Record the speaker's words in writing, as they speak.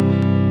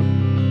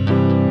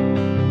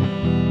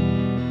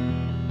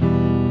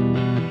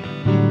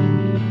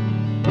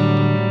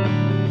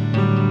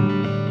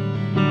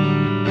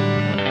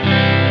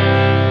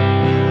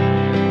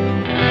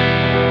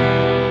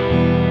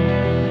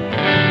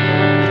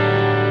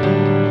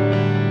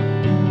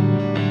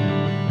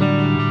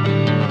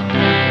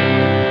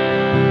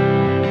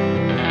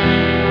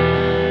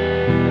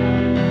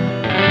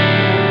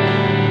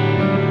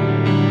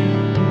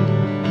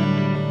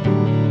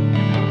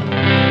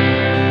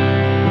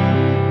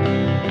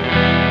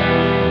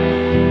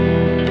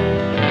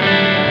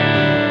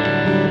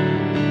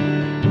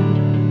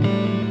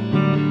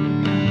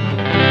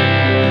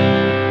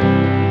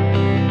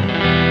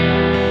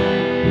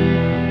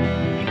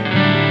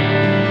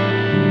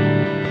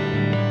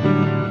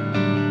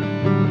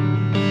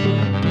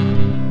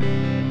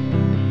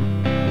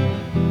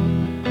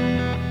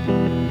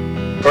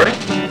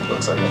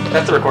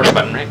That's the recording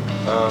button, right?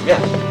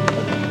 Yeah.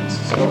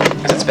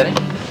 Is it spinning?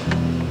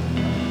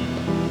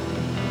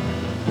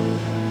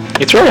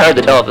 It's really hard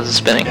to tell if this is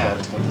spinning. Yeah,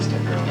 it's got the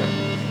sticker on it.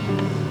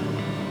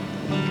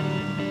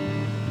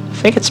 I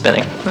think it's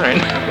spinning.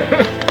 Alright.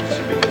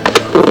 Should be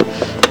good.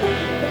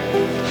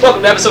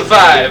 Welcome to episode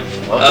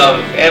 5 of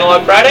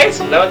Analog Fridays.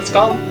 Is that what it's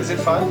called? Is it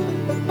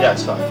 5? Yeah,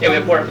 it's 5. Yeah, we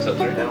have 4 episodes,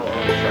 right? Analog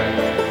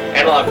Friday.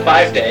 Analog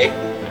 5 Day,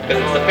 because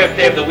it's the 5th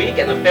day of the week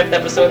and the 5th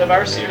episode of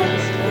our series.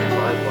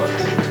 5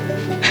 months.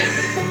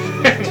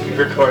 We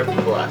recorded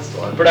the last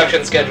one.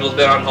 Production schedule's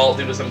been on hold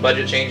due to some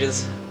budget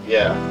changes.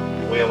 Yeah,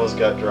 we almost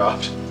got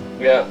dropped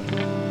Yeah.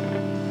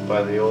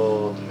 by the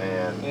old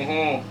man.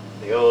 Mm-hmm.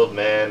 The old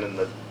man in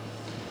the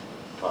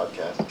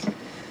podcast.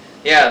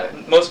 Yeah,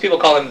 most people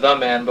call him the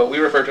man, but we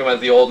refer to him as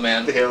the old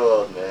man. The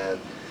old man.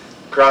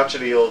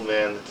 Crotchety old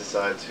man that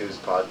decides whose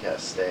podcasts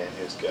stay and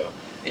whose go.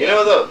 You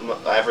know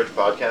the average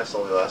podcast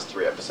only lasts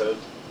 3 episodes?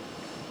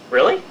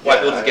 Really? Why,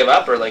 Yeah, people just give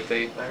up, or like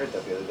they... I heard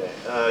that the other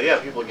day. Yeah,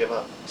 people give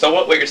up. So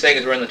what you're saying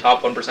is we're in the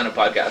top 1% of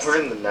podcasts?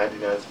 We're in the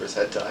 99th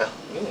percentile.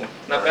 Ooh, I not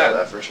don't bad. know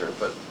that for sure,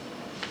 but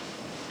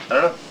I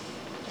don't know.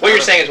 What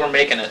you're saying is we're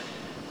making it.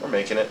 We're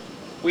making it.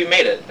 We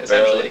made it,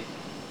 essentially. Barely.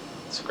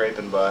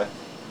 Scraping by.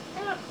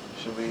 Yeah.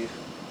 Should we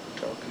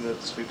talk into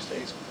the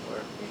sweepstakes before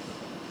we...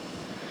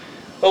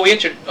 Well, we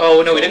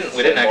didn't.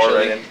 We didn't actually.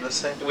 Right into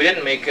this thing? We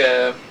didn't make.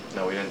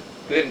 No, we didn't.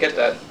 We didn't get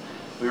that.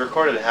 We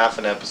recorded half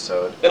an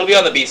episode, It'll be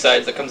on the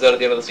B-sides that comes out at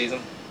the end of the season.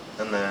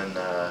 and then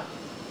I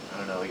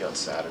don't know. We got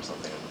sad or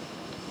something.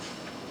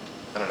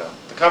 I don't know.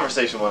 The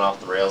conversation went off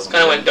the rails. and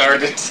Kinda we went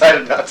dark. We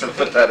decided not to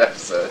put that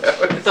episode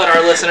out. I thought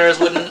our listeners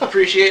wouldn't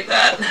appreciate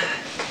that.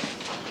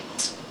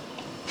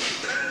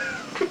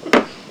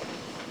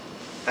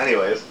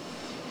 Anyways.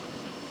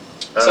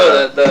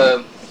 So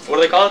the what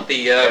do they call it?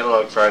 The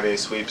Analog Friday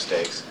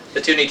sweepstakes.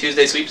 the Toonie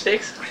Tuesday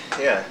sweepstakes.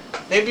 Yeah.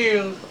 Maybe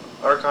you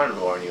are a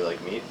carnivore and you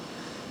like meat.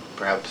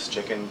 Perhaps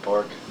chicken,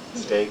 pork,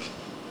 steak,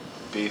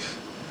 beef.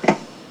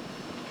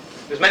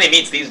 There's many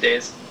meats these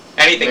days.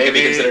 Anything can be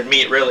Maybe- considered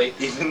meat, really.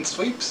 Even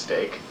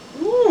sweepstake.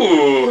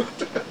 Ooh.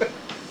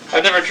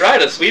 I've never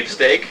tried a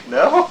sweepstake.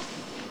 No?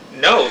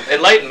 No,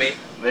 enlighten me.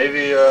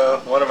 Maybe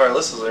one of our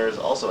listeners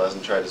also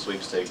hasn't tried a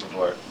sweepstake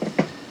before.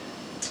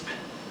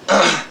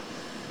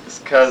 It's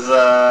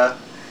because,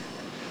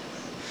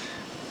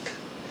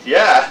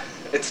 yeah,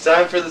 it's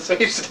time for the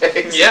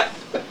sweepstakes. Yep.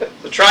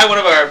 So try one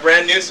of our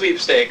brand new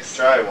sweepstakes.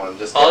 Try one.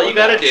 Just All get you one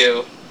gotta now.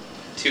 do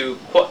to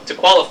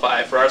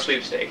qualify for our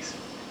sweepstakes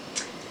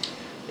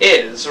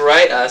is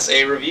write us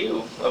a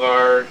review of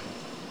our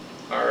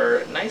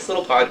nice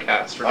little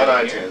podcast we're On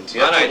doing here. iTunes.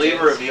 You have to leave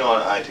a review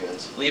on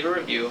iTunes. Leave a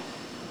review.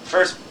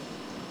 First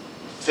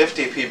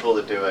 50 people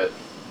to do it.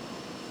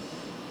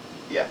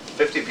 Yeah,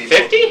 50 people.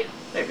 50?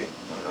 Maybe.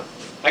 I don't know.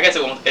 I guess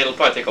it won't. It'll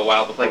probably take a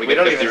while before Like, we we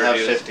get don't 50 even have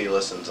reviews. 50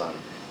 listens on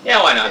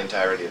Yeah, why the not?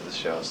 entirety of the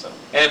show, so.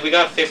 And if we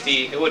got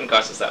 50, it wouldn't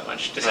cost us that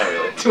much to, Not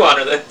really. to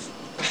honor this.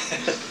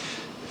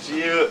 If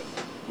you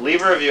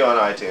leave a review on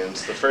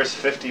iTunes, the first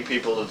 50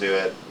 people to do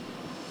it,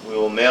 we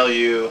will mail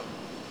you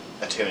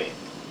a toonie.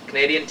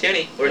 Canadian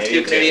toonie, worth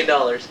Canadian $2 Canadian toonie.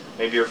 dollars.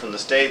 Maybe you're from the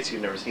States,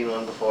 you've never seen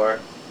one before.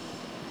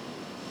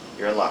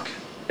 You're in luck.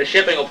 The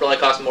shipping will probably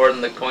cost more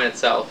than the coin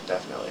itself.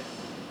 Definitely.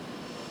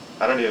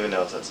 I don't even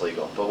know if that's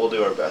legal, but we'll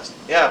do our best.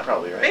 Yeah,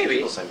 probably, right? Maybe.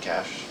 People send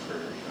cash for,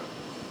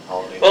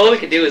 holiday. Well, what we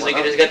could do is Why we could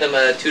not? just get them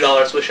a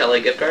 $2 Swiss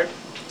Chalet gift card,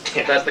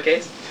 if that's the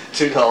case.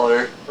 $2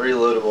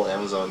 reloadable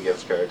Amazon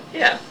gift card.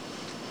 Yeah.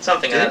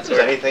 Something Do you of think that there's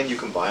sort. anything you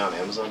can buy on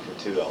Amazon for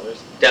 $2?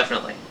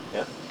 Definitely.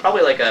 Yeah.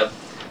 Probably like a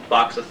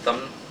box of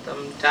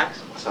thumbtacks.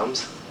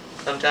 Sums?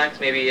 Thumbtacks,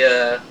 maybe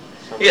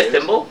maybe a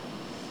thimble.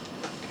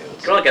 Okay, You let's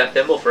could probably get a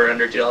thimble for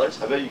under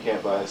 $2. I bet you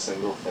can't buy a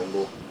single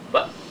thimble.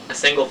 But a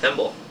single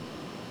thimble.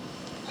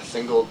 A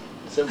single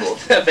symbol.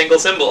 A single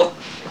symbol.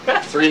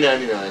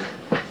 $3.99.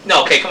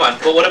 No, okay, come on.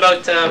 Well, what about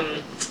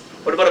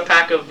a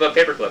pack of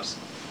paper clips?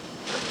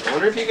 I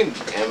wonder if you can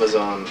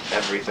Amazon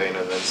everything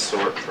and then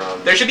sort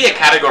from... There should be a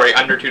category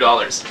under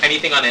 $2.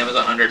 Anything on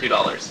Amazon under $2.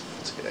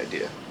 That's a good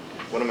idea.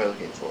 What am I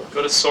looking for?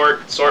 Go to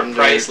sort Under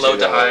price, low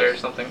to $2. high or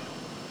something.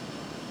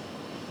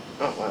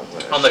 Oh, wow.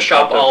 I On the should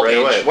shop pop up all right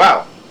page. away.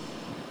 Wow.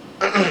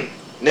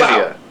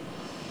 Nivea.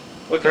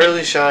 What can you-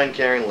 Curly Shine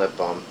Caring Lip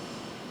Balm.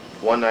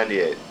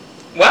 $1.98.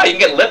 Wow, you can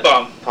get lip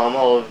balm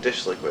Palmolive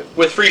Dish Liquid.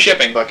 with free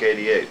shipping.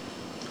 $1.88.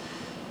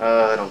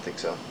 I don't think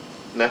so.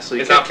 Nestle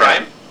It's Kit not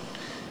Prime? Kat.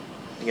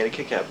 You get a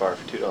Kit Kat bar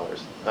for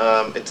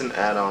 $2. It's an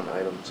add-on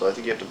item, so I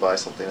think you have to buy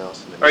something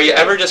else. And then Are you get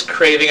it. ever just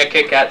craving a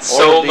Kit Kat Or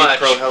so the much,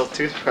 Pro Health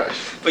toothbrush.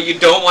 but you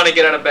don't want to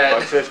get out of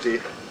bed?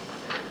 $1.50.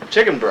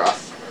 Chicken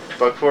broth.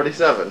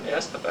 $1.47. Yeah,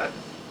 that's not bad.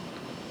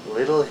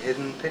 Little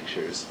Hidden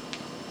Pictures.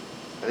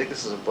 I think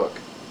this is a book.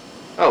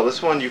 Oh,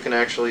 this one you can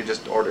actually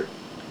just order.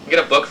 You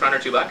get a book for under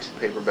 $2.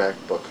 Paperback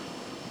book.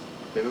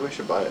 Maybe we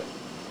should buy it.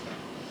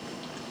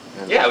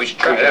 And Yeah, we should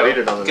try it can out. read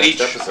it on the Could next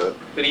each- episode.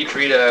 Could each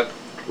read a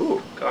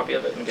Ooh. copy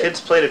of it and get Kids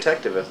play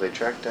detective as they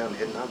track down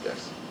hidden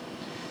objects.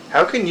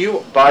 How can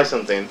you buy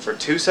something for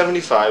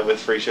 $2.75 with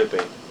free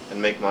shipping and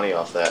make money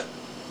off that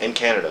in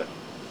Canada?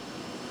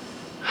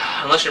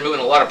 Unless you're moving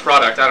a lot of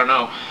product, I don't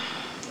know.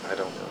 I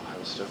don't know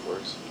how stuff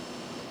works.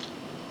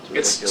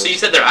 So you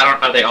said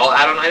are they all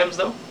add-on items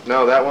though?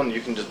 No, that one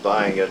you can just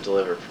buy and get it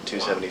delivered for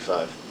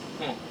 $2.75.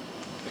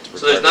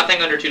 So there's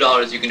nothing under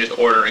 $2 you can just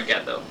order and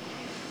get though.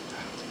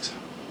 I don't think so.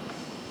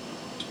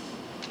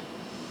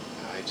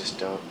 I just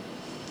don't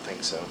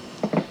think so.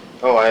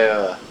 Oh,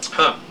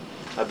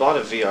 I bought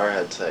a VR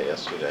headset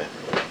yesterday.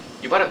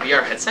 You bought a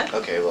VR headset?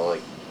 Okay, well,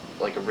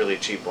 like a really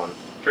cheap one.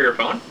 For your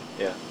phone?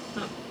 Yeah.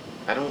 Oh.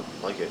 I don't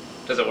like it.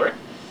 Does it work?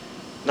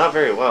 Not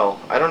very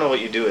well. I don't know what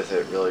you do with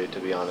it, really, to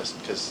be honest,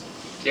 because...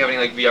 Do you have any,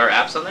 like, VR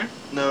apps on there?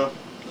 No.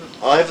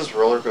 I have this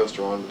roller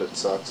coaster one, but it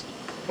sucks.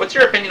 What's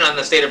your opinion on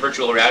the state of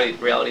virtual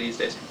reality these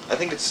days? I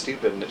think it's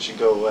stupid and it should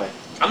go away.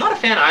 I'm not a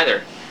fan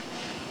either.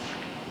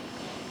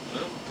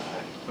 Well,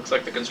 looks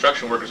like the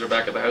construction workers are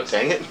back at the house.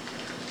 Dang it.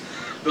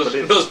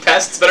 Those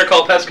pests, better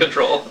call pest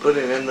control.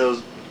 Putting in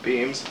those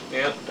beams.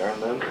 Yeah. Darn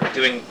them.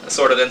 Doing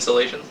assorted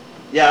installations.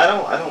 Yeah,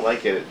 I don't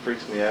like it. It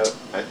freaks me out.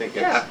 I think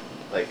it's, Yeah.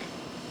 like,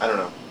 I don't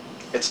know.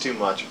 It's too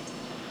much.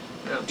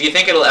 Yeah. Do you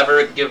think it'll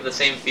ever give the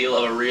same feel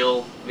of a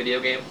real video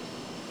game?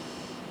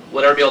 Will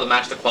it ever be able to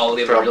match the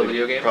quality of a real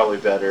video game? Probably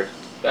better.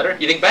 Better?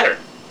 You think better?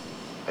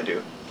 I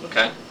do.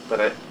 Okay.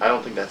 But I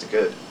don't think that's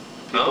good.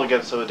 People Oh.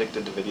 get so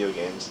addicted to video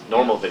games.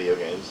 Normal video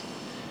games.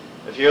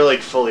 If you're,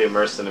 like, fully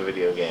immersed in a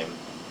video game,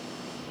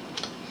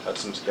 that's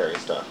some scary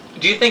stuff.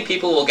 Do you think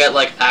people will get,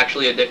 like,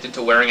 actually addicted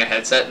to wearing a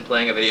headset and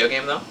playing a video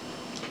game, though?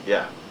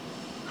 Yeah.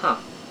 Huh.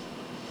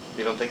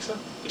 You don't think so?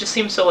 It just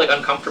seems so, like,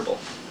 uncomfortable.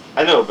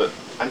 I know, but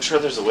I'm sure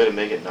there's a way to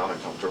make it not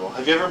uncomfortable.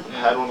 Have you ever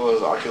had one of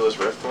those Oculus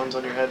Rift ones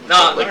on your head? No,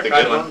 I've like never the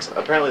tried good one. ones.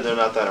 Apparently, they're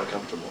not that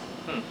uncomfortable.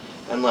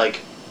 And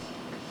like,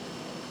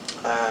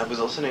 I was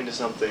listening to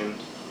some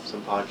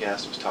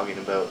podcast was talking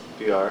about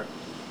VR,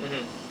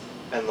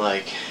 and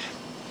like,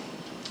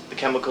 the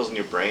chemicals in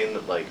your brain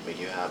that like make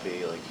you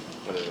happy, like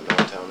what is it,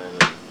 melatonin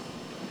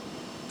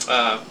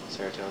and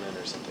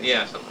serotonin or something.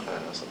 Yeah, something. I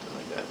don't know, something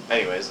like that.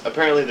 Anyways,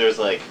 apparently there's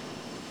like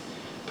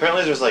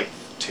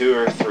 2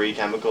 or 3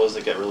 chemicals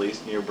that get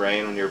released in your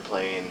brain when you're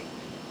playing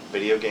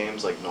video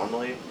games, like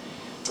normally.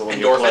 But when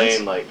you're Endorphins?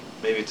 playing, like,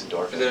 maybe it's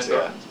endorphins, Is it yeah.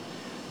 endorphins?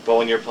 But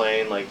when you're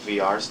playing, like,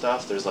 VR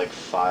stuff, there's, like,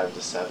 5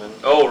 to 7.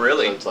 Oh,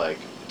 really? So it's, like,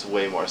 it's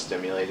way more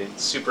stimulating.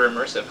 Super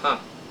immersive, huh?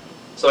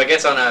 So I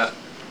guess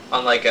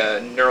on like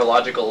a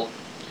neurological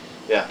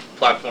Yeah.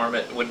 platform,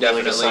 it would From,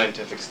 definitely. like, a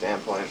scientific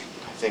standpoint,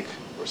 I think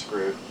we're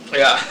screwed.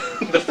 Yeah,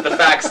 the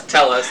facts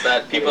tell us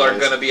that people are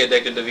Anyways. going to be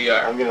addicted to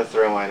VR. I'm gonna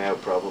throw mine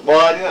out, probably. Well,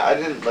 I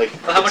didn't like...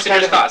 Well, how much did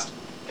yours cost?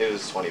 It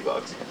was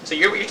 $20. So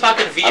you're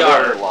talking I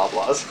bought it VR at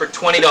Loblaws. for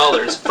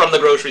 $20 from the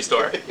grocery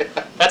store. Yeah.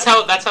 That's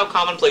how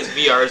commonplace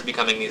VR is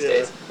becoming these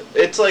days.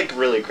 It's, like,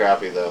 really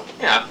crappy, though.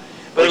 Yeah,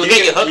 but it'll Like,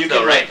 get you hooked you though,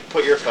 can, right? like,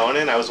 put your phone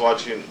in. I was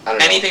watching, I don't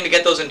know. Anything to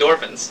get those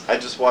endorphins. I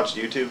just watched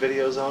YouTube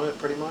videos on it,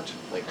 pretty much.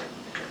 Like,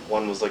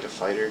 one was like a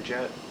fighter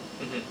jet.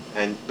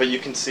 But you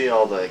can see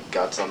all the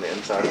guts on the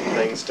inside of the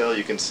thing still.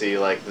 You can see,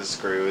 like, the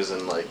screws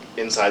and, like,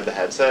 inside the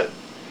headset.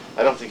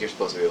 I don't think you're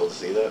supposed to be able to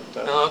see that,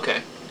 but Oh, okay.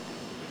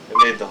 it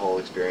made the whole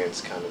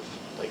experience kind of,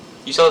 like,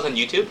 You saw this on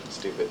YouTube?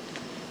 stupid.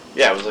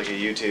 Yeah, it was like a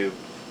YouTube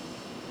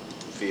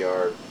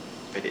VR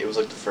video. It was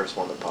like the first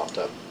one that popped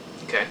up.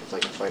 Okay. It's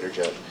like a fighter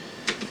jet.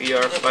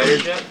 VR fighter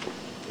jet.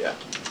 Yeah.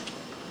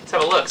 Let's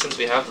have a look since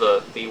we have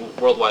the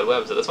World Wide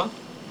Web. Is it this one?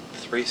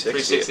 360.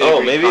 360 Oh,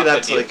 degree maybe cockpit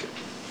that's view. like...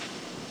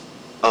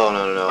 Oh,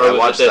 no. Or I was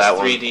watched it this that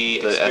one.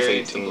 3D The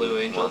experience, the F-18 Blue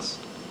one. Angels?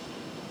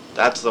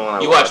 That's the one I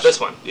watched. You watched this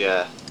one.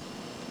 Yeah.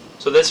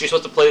 So you're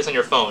supposed to play this on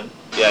your phone.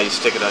 Yeah, you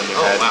stick it on your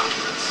Oh, head. wow.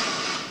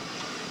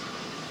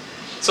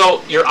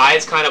 So your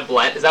eyes kind of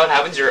blend. Is that what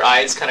happens? Your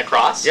eyes kind of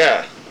cross?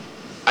 Yeah.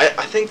 I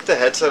think the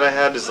headset I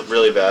had is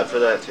really bad for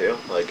that too.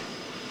 Like,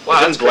 Wow,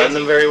 I that's didn't blend crazy.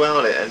 them very well,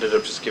 and it ended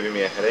up just giving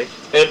me a headache.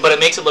 But it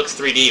makes it look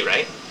 3D,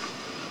 right?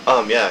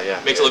 Yeah.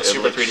 Makes it look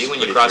super looks 3D when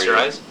you pretty cross your 3D.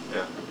 eyes?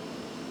 Yeah.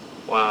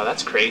 Wow,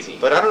 that's crazy.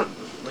 But I don't,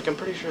 like, I'm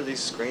pretty sure these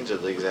screens are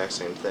the exact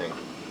same thing,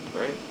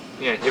 right?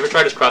 Yeah, you ever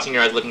try just crossing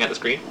your eyes looking at the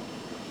screen?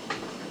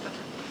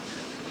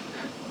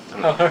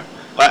 Well,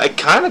 it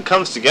kind of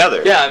comes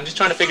together. Yeah, I'm just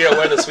trying to figure out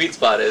where the sweet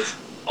spot is.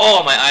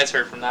 Oh, my eyes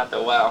hurt from that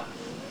though, wow.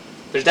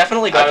 There's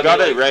definitely gotta I've got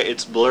be it right,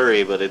 it's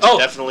blurry, but it's Oh.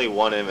 definitely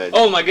one image.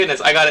 Oh my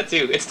goodness, I got it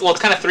too. It's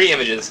kind of 3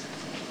 images.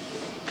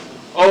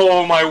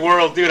 Oh my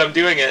world, dude, I'm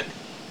doing it.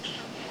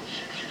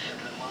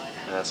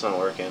 That's not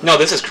working. No,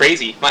 this is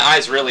crazy. My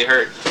eyes really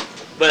hurt.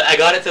 But I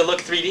got it to look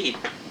 3D.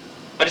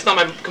 I just on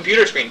my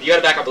computer screen. You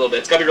gotta back up a little bit.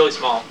 It's gotta be really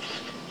small.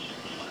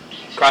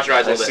 Cross your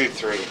eyes a I little see bit.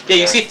 3.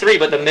 Yeah, you see 3,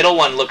 but the middle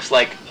one looks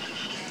like...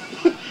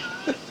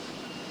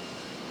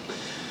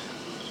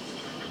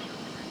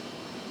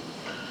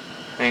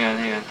 Hang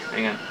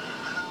on.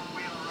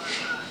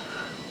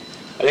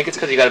 I think it's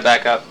because you gotta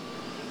back up.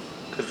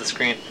 Because the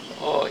screen...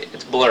 Oh,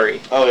 it's blurry.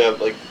 Oh yeah,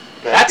 like...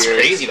 back That's here.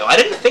 crazy though.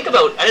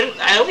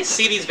 I always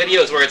see these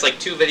videos where it's like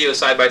 2 videos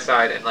side by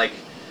side and like...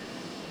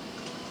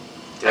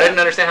 I didn't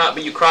understand how...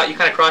 But you kind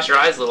of cross your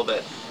eyes a little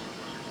bit.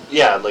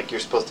 Yeah, like you're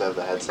supposed to have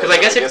the headset. Because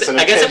I guess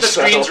if the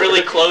screen's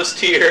really close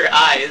to your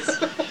eyes,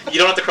 You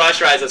don't have to cross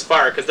your eyes as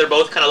far because they're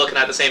both kind of looking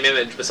at the same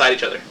image beside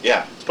each other.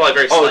 Yeah. It's probably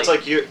very slight. Oh, it's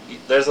like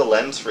there's a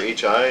lens for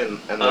each eye, and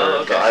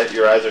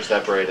your eyes are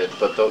separated.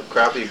 But the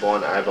crappy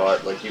one I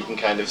bought, like, you can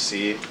kind of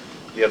see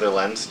the other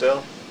lens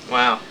still.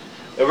 Wow.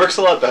 It works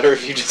a lot better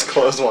if you just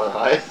close one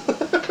eye.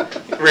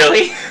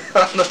 Really?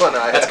 On the one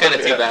eye. That's kind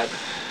of too bad.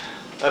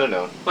 I don't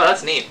know. Well,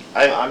 that's neat.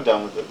 I'm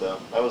done with it, though.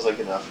 That was, like,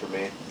 enough for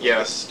me. Yeah.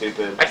 That's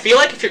stupid. I feel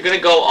like if you're going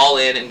to go all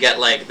in and get,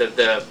 like,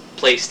 the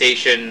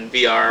PlayStation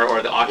VR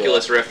or the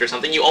Oculus Rift or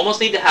something, you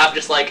almost need to have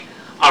just, like,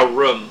 a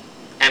room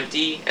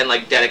empty and,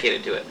 like,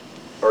 dedicated to it.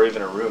 Or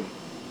even a room.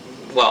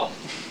 Well,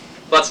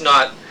 let's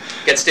not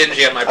get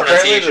stingy on my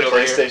pronunciation over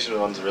here. Apparently the PlayStation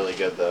one's really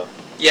good, though.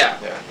 Yeah.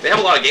 They have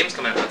a lot of games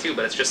coming out now, too,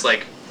 but it's just,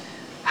 like,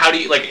 how do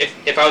you, like,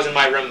 if I was in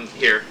my room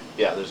here...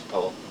 Yeah, there's a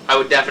puddle. I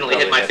would definitely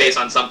hit my face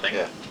on something.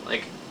 Yeah.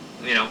 Like,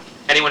 you know,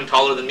 anyone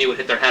taller than me would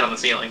hit their head on the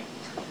ceiling.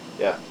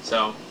 Yeah.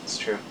 So... It's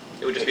true.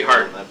 It would just be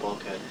hard. That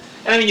bulkhead.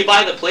 And I mean, you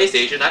buy the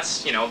PlayStation,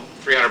 that's, you know,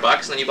 $300,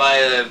 and then you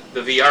buy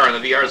the VR,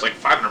 and the VR is like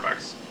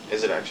 $500.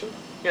 Is it actually?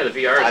 Yeah, the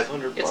VR is...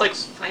 $500? It's like, I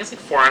think it's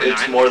like $499.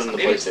 It's more than the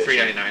Maybe PlayStation.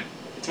 It's $399.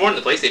 It's more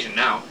than the PlayStation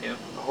now, yeah.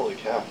 Holy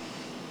cow.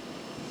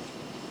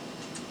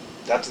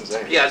 That's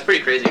insane. Yeah, it's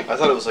pretty crazy. I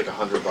thought it was like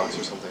 $100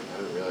 or something.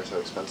 I didn't realize how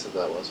expensive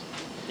that was.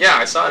 Yeah,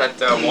 I saw it at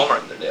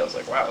Walmart the other day. I was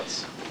like, wow,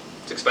 it's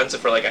expensive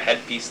for like a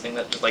headpiece thing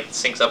that just like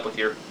syncs up with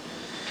your...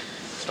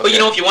 Okay. But you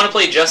know, if you want to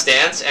play Just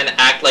Dance and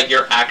act like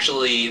you're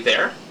actually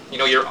there, you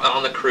know, you're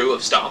on the crew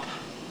of Stomp,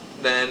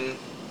 then...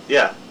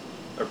 Yeah.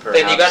 Or perhaps...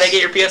 Then you gotta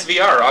get your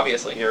PSVR,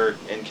 obviously. You're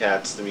in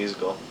Cats, the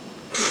musical.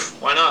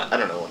 Why not? I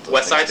don't know what those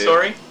West Side things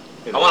Story?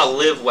 do. I want to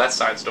live West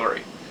Side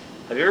Story.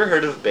 Have you ever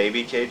heard of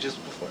baby cages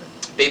before?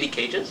 Baby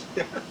cages?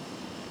 Yeah.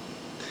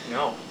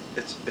 No.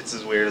 It's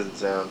as weird as it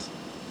sounds.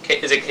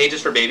 Is it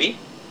cages for baby?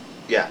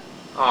 Yeah.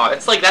 Oh,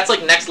 it's like that's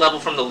like next level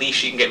from the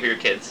leash you can get for your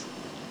kids.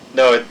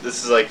 No,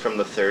 this is like from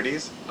the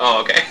 30s.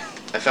 Oh, okay.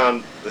 I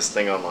found this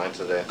thing online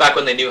today. Back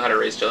when they knew how to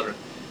raise children.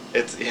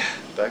 It's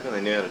back when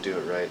they knew how to do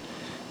it right.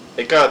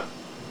 It got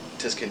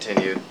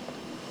discontinued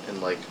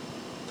in like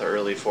the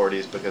early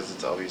 40s because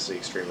it's obviously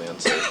extremely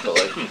unsafe. But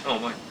like, oh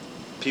my.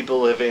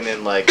 People living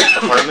in like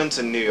apartments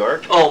in New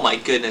York. Oh my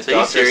goodness, are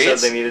you serious?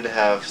 Doctors said they needed to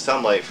have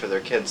sunlight for their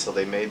kids, so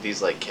they made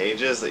these like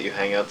cages that you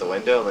hang out the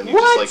window, and then you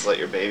just like let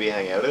your baby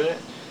hang out in it.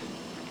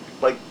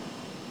 Like,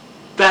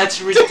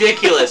 that's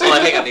ridiculous.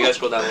 Well, hang on, you gotta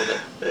scroll down a little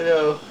bit. I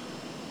know.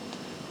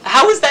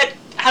 How does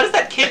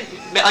that kid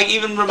like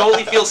even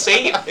remotely feel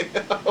safe? I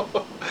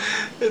know.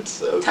 It's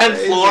so 10th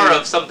crazy. floor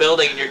of some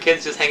building, and your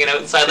kid's just hanging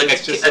out inside like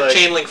a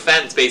chain link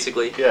fence,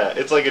 basically. Yeah,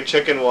 it's like a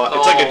chicken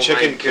it's like a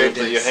chicken coop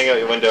that you hang out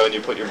your window and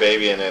you put your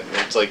baby in it, and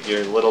it's like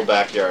your little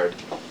backyard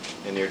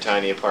in your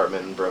tiny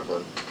apartment in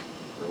Brooklyn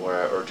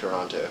or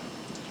Toronto.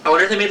 I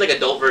wonder if they made like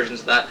adult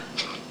versions of that.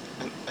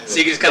 So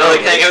you can just kind of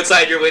like hang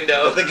outside your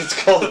window. I think it's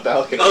called a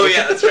balcony. Oh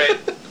yeah, that's right.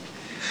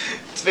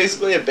 It's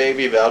basically a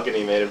baby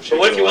balcony made of chicken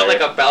But what if you wire. want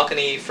like a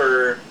balcony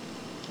for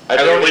I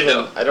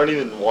window? I don't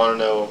even want to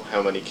know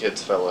how many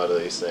kids fell out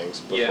of these things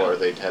before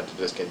they had to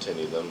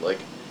discontinue them. Like,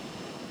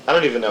 I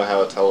don't even know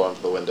how it's held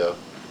onto the window.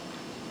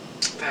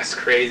 That's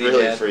crazy,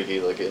 Really Dad. freaky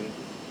looking.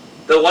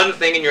 The one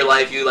thing in your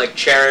life you like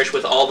cherish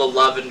with all the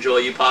love and joy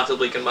you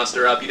possibly can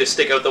muster up, you just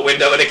stick out the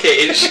window in a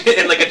cage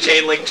in like a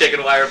chain link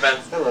chicken wire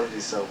fence. I love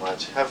you so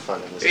much. Have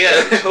fun in this Yeah,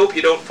 I cage. hope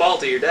you don't fall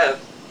to your death.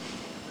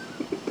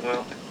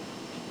 Well,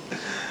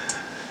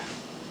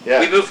 Yeah.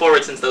 we moved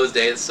forward since those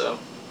days, so.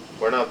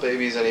 We're not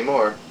babies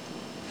anymore.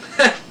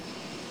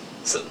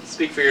 So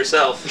speak for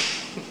yourself.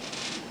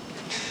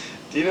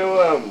 Do you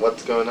know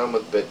what's going on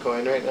with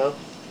Bitcoin right now?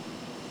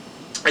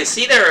 I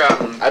see their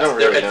I don't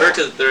really know.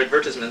 their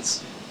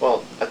advertisements.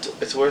 Well,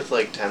 it's worth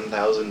like $10,000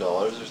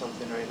 or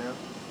something right now.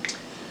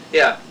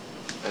 Yeah.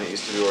 And it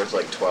used to be worth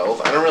like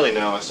 12. I don't really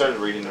know. I started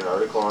reading an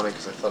article on it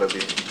because I thought it'd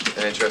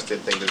be an interesting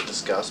thing to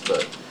discuss,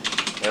 but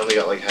I only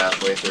got like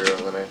halfway through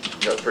and then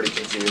I got pretty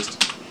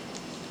confused.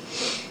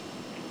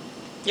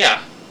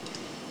 Yeah.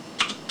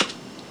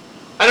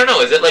 I don't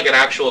know, is it like an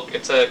actual,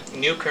 it's a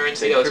new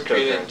currency that was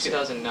created in cryptocurrency.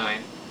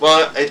 2009.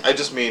 Well, I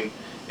just mean,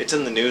 it's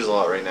in the news a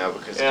lot right now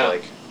because Yeah.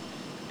 like,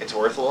 it's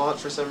worth a lot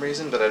for some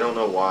reason, but I don't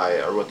know why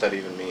or what that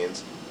even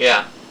means.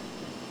 Yeah.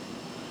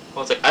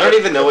 Well, it's like I don't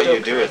even know what you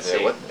do with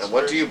it. cryptocurrency.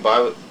 What do you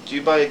buy? Do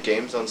you buy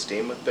games on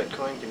Steam with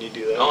Bitcoin? Can you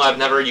do that? Oh, I've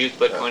never used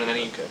Bitcoin Oh, in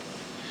any... Okay.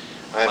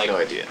 I have like, no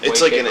idea. way, It's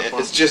like shape, or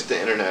form. it's just the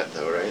internet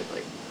though, right?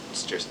 Like,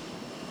 it's just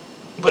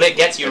But it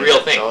gets you real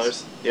internet things.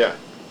 dollars. Yeah.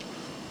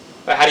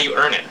 But how do you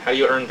earn it? How do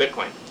you earn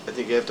Bitcoin? I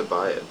think you have to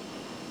buy it.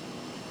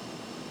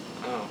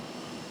 Oh.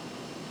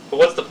 But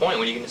what's the point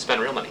when you can just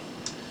spend real money?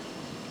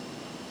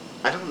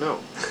 I don't know.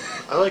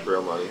 I like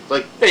real money.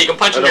 Like, Yeah, you can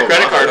punch I in your don't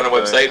credit want card it, on a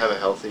but I website have a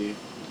healthy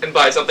and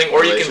buy something,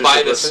 or you can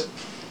buy relationship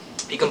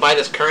this. You can buy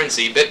this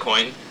currency,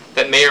 Bitcoin,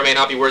 that may or may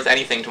not be worth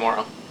anything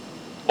tomorrow,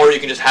 or you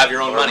can just have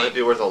your own Or money. it might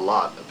be worth a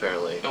lot,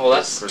 apparently. Oh, well,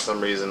 that's- for some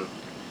reason.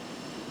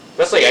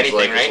 That's like seems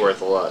anything, It's right?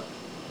 worth a lot.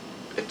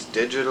 It's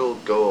digital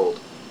gold.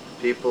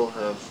 People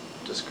have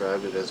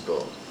described it as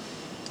gold.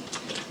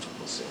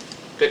 We'll see.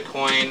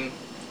 Bitcoin.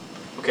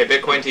 Okay,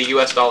 Bitcoin to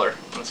US dollar.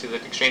 Want to see the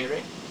exchange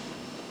rate?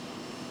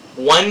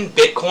 1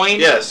 Bitcoin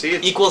Yeah, see,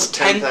 it's equals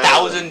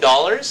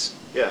 $10,000?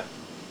 Yeah.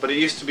 But it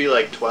used to be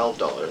like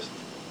 $12.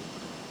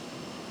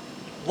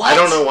 What? I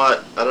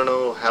don't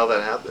know how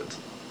that happens.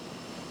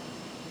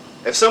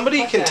 If somebody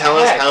What can the tell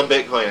us heck? how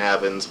Bitcoin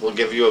happens, we'll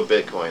give you a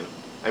Bitcoin.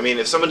 I mean,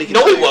 if somebody can No,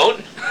 tell we you-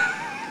 won't.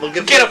 We'll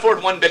give We can't you-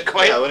 afford 1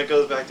 Bitcoin. Yeah, when it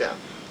goes back down.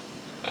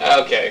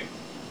 Okay.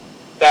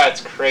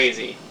 That's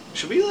crazy.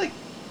 Should we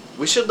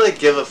should like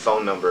give a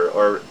phone number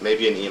or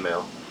maybe an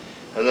email.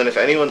 And then if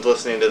anyone's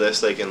listening to this,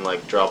 they can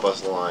like drop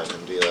us a line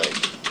and be like,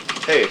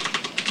 "Hey,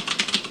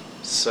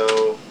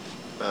 so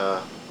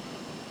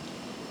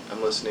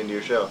I'm listening to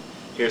your show.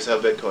 Here's how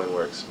Bitcoin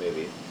works,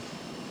 maybe."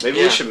 Maybe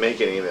Yeah. we should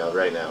make an email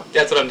right now.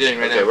 That's what I'm doing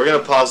right Okay, now. we're going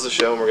to pause the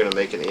show and we're going to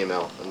make an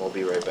email and we'll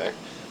be right back.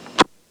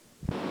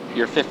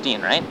 You're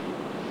 15, right?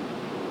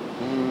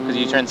 Because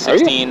you turned Are you?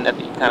 16 at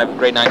the kind of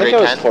grade 9, I think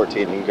grade I 10. was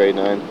 14 in grade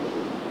 9.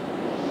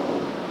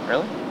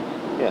 Really?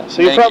 Yeah, so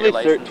Then you're you probably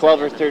get your license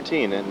 12 or and-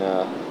 13 in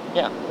Yeah.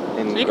 in So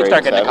you can grade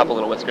start getting 7. a couple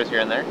little whiskers here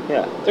and there.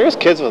 Yeah, there was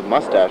kids with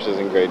mustaches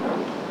in grade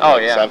Oh,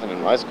 yeah. 7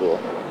 in my school.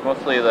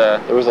 Mostly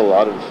the There was a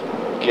lot of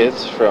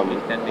kids from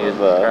East Indian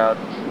of, crowd.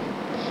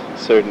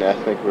 certain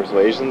ethnic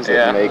persuasions that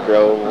Yeah. may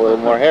grow a little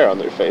more hair on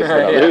their face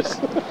than Yeah. others.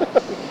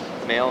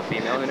 Male,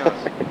 female, who knows?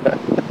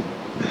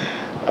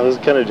 I was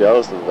kind of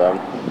jealous of them.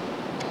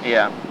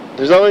 Yeah.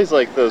 There's always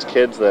like those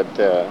kids that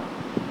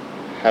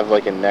have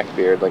like a neck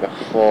beard, like a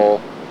full.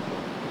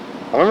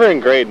 I remember in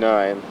grade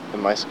 9 in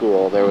my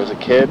school, there was a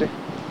kid.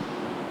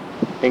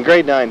 In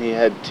grade 9, he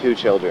had 2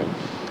 children.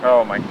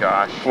 Oh my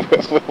gosh.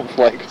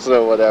 Like,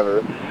 so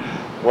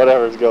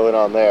whatever's going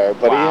on there.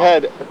 But Wow. he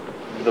had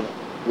the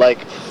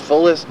like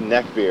fullest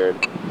neck beard,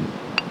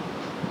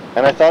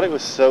 and I thought it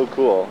was so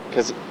cool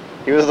because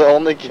he was the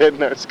only kid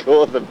in our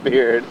school with a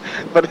beard,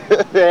 but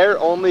the hair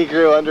only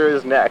grew under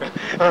his neck.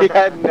 He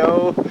had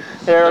no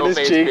hair No on his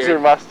face cheeks beard. or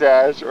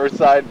mustache or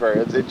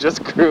sideburns. It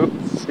just grew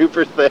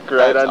super thick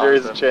right That's under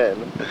awesome. his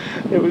chin.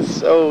 It was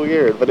so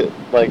weird, but it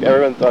like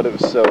everyone thought it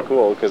was so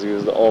cool because he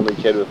was the only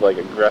kid with like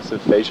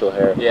aggressive facial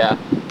hair. Yeah.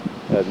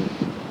 And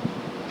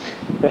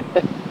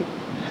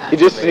he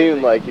just amazing.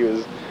 seemed like he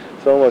was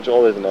so much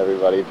older than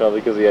everybody, probably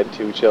because he had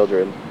 2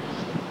 children.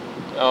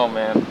 Oh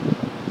man.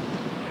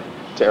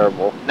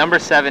 Terrible. Number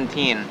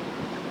 17.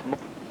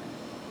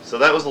 So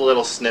that was a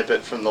little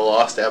snippet from the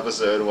lost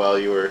episode while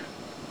you were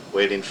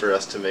waiting for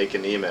us to make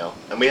an email.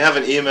 And we have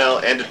an email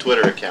and a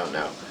Twitter account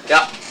now.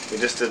 Yeah. We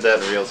just did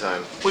that in real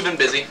time. We've been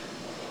busy.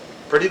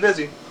 Pretty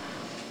busy.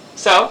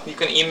 So, you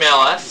can email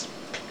us,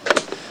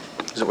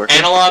 Is it working?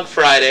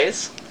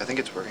 analogfridays I think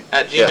it's working.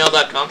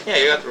 @gmail.com. Yeah,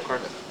 you got to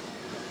record it.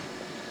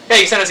 Yeah,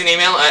 you can send us an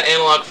email at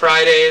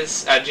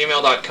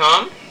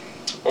analogfridays@gmail.com,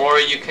 or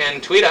you can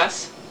tweet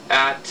us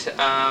at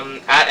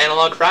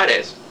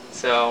analogfridays.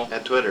 So,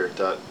 At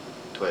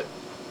Twitter.twit.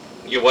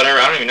 whatever,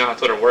 I don't even know how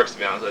Twitter works, to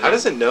be honest with you. How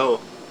does it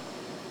know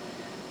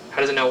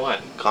How does it know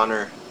what?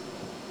 Connor?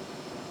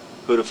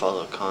 Who to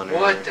follow? Connor.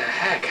 What the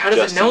heck? How does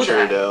Justin it know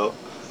that? Trudeau.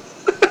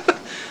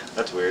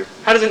 That's weird.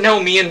 How does it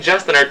know me and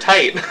Justin are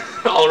tight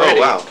already?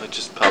 Oh wow, it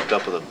just popped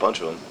up with a bunch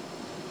of them.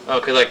 Oh,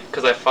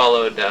 cause I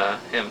followed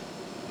him.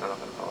 I'm not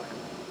gonna follow him.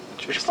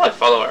 We should probably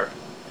follow our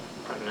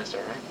Prime Minister,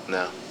 right?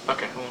 No,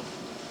 Okay, cool.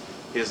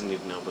 he doesn't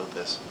need to know about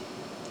this.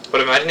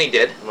 But imagine he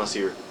did. Unless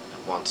he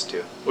wants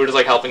to. We're just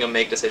like helping him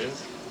make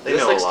decisions. They Is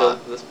this, know like, a still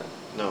lot. This bad?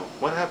 No.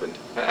 What happened?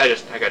 I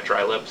got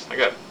dry lips.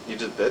 You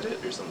just bit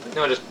it or something?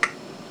 No, I just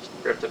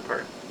ripped it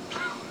apart.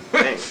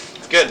 Dang.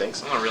 It's good.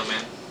 Stinks. I'm a real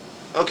man.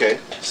 Okay,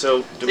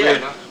 so Yeah,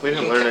 no. we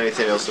didn't learn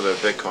anything else about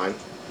Bitcoin.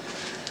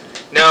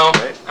 No,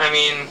 Right. I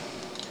mean,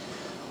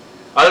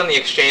 other than the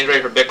exchange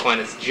rate for Bitcoin,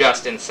 it's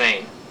just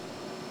insane.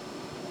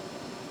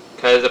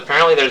 Because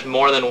apparently there's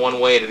more than one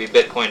way to be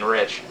Bitcoin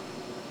rich.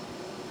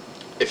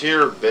 If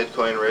you're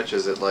Bitcoin rich,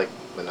 is it like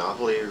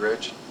Monopoly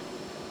rich?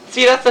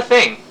 See, that's the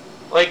thing.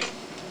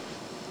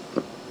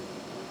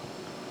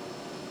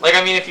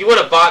 I mean, if you would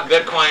have bought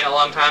Bitcoin a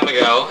long time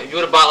ago, if you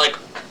would have bought like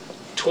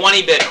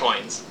 20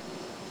 Bitcoins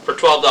for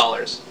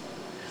 $12,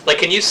 like,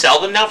 can you sell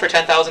them now for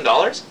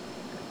 $10,000?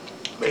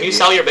 Can you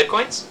sell your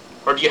Bitcoins?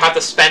 Or do you have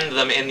to spend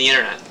them in the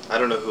internet? I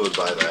don't know who would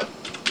buy that.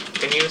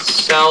 Can you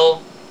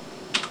sell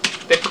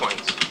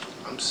Bitcoins?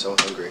 I'm so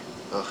hungry.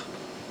 Ugh.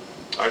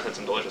 I just had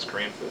some delicious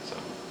Korean food, so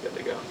good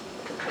to go.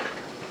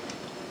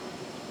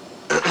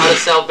 How to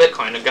sell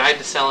Bitcoin, a guide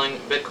to selling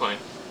Bitcoin.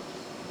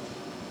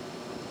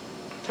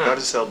 How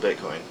to sell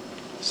Bitcoin.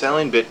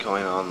 Selling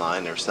Bitcoin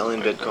online or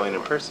selling Right, Bitcoin in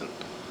right. person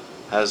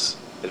has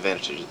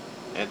advantages.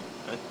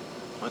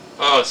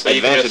 Oh, so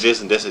you can Advantages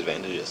just, and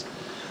disadvantages.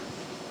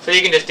 so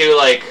you can just do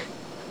like,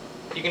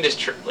 you can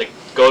just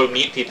go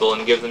meet people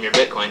and give them your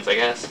Bitcoins, I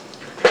guess.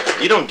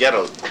 You don't get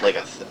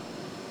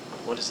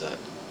what is that?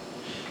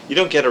 You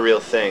don't get a real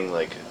thing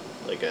like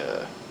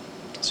a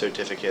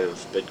certificate of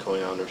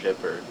Bitcoin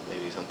ownership or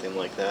maybe something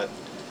like that.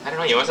 I don't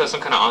know, you must have some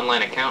kind of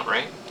online account,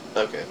 right?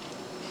 Okay.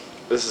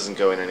 This isn't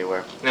going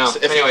anywhere. No, So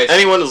if anyways.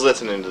 anyone is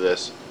listening to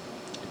this,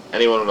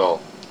 anyone at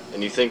all,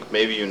 and you think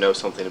maybe you know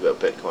something about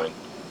Bitcoin,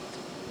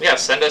 Yeah,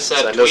 send us a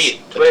Send us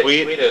tweet. a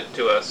tweet. Tweet it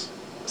to us.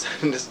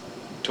 just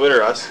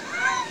Twitter us.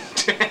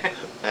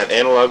 At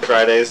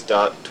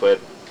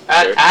analogfridays.twit.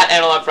 At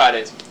Analog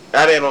Fridays.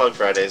 At Analog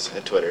Fridays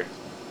at Twitter.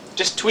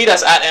 Just tweet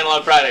us at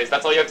Analog Fridays.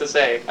 That's all you have to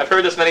say. I've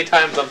heard this many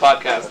times on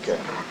podcasts. Okay.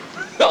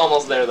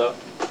 Almost there, though.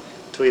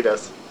 Tweet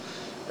us.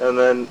 And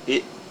then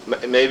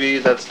maybe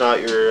that's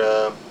not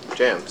your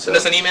jam. So send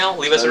us an email.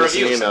 Leave us a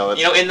review.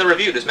 In the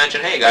review, just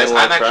mention, hey guys,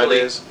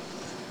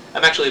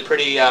 I'm actually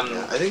pretty. Yeah,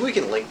 I think we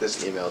can link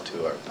this email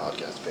to our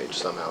podcast page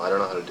somehow. I don't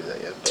know how to do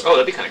that yet. Oh,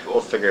 that'd be kind of cool.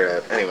 We'll figure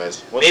it out.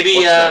 Anyways, maybe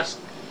what's next?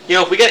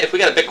 if we got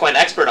a Bitcoin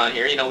expert on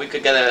here, we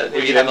could get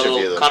have a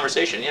little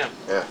conversation. Yeah.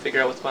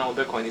 Figure out what's going on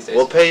with Bitcoin these days.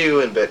 We'll pay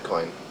you in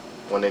Bitcoin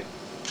when it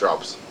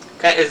drops.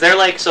 Okay. Is there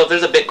so if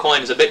there's a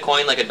Bitcoin, is a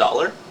Bitcoin like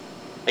 $1?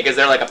 Like, is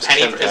there like a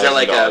penny? Is there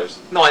like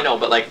No, I know,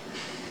 but like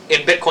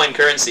in Bitcoin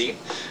currency.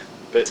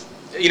 But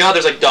you know how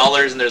there's like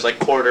dollars and there's like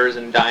quarters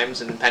and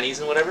dimes and pennies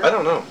and whatever. I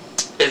don't know.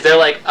 Is there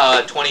like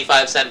a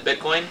 25-cent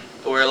Bitcoin,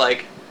 or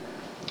like,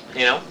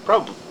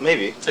 Probably,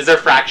 maybe. Is there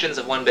fractions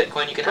of one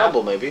Bitcoin you can have?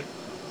 Probably, maybe.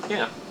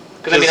 Yeah.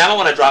 Because I don't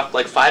want to drop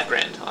like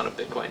 $5,000 on a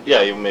Bitcoin.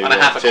 Yeah, you maybe on a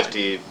half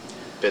 50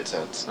 bit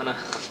cents. On a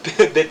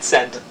bit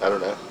cent. I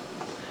don't know.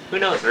 Who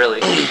knows,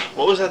 really?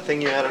 What was that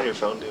thing you had on your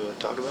phone to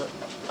talk about?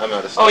 I'm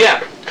out of stuff. Oh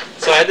yeah.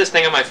 So I had this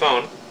thing on my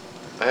phone.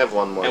 I have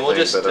one more and we'll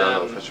thing, just, but I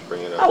don't know if I should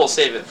bring it up. Oh, we'll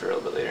save it for a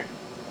little bit later.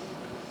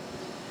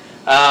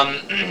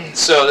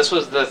 So this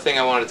was the thing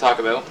I wanted to talk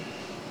about.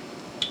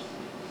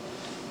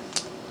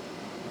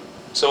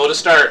 So we'll just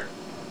start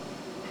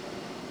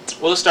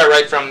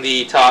right from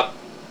the top.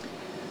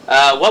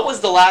 What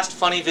was the last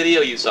funny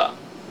video you saw?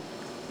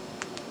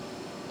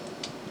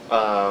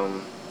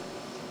 I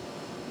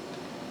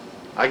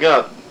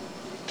got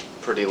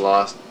pretty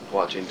lost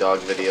watching dog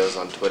videos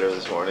on Twitter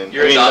this morning.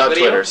 You're a dog not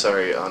video? Twitter,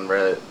 sorry, on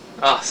Reddit.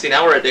 Oh, see,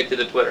 now we're addicted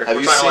to Twitter. Have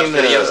we're you trying seen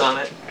to watch videos on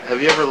it.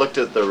 Have you ever looked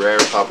at the Rare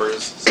Puppers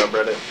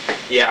subreddit?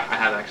 Yeah, I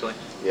have actually.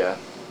 Yeah.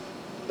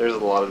 There's a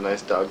lot of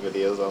nice dog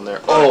videos on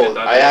there. Oh,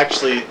 I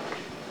actually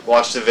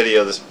watched a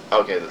video this...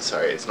 Okay,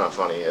 sorry, it's not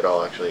funny at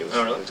all, actually. It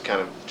was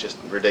kind of just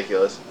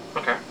ridiculous.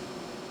 Okay.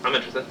 I'm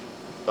interested.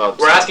 Well,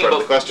 we're asking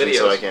about the question, videos.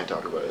 so I can't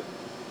talk about it.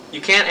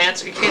 You can't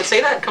answer? You can't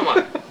say that? Come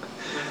on.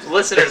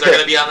 Listeners are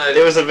going to be on the...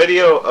 There was a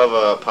video of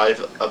a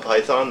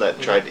python that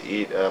tried to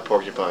eat a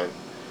porcupine.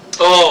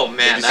 Oh,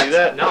 man. Did you see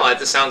that? No, that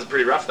just sounds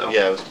pretty rough, though.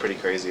 Yeah, it was pretty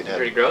crazy. It had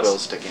pretty gross?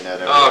 quills sticking out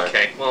everywhere. Oh,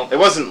 okay. Well... It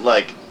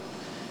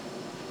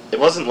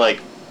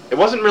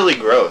wasn't really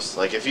gross.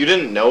 Like, if you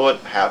didn't know what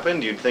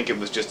happened, you'd think it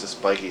was just a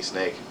spiky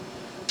snake.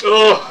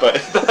 Oh,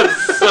 but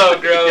that's so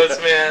gross,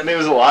 man. And it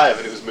was alive,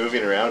 and it was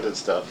moving around and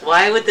stuff.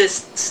 Why would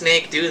this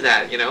snake do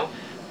that, I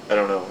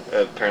don't know.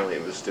 Apparently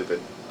it was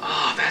stupid.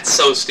 Oh, that's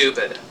so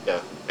stupid.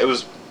 Yeah. It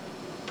was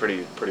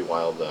pretty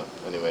wild, though.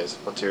 Anyways,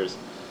 what's yours?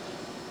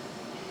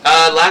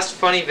 Last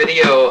funny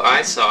video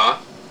I saw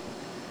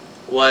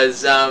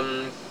was,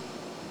 last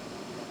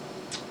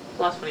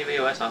funny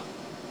video I saw?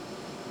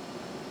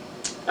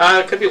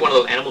 It could be one of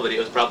those animal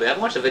videos, probably. I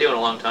haven't watched a video in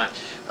a long time.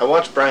 I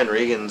watched Brian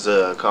Regan's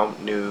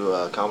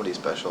new comedy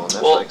special on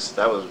Netflix.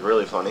 That was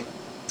really funny.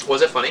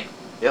 Was it funny?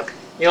 Yep.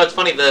 It's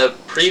funny, the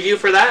preview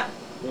for that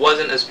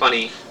wasn't as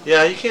funny.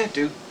 Yeah, you can't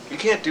do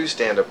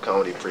stand-up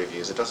comedy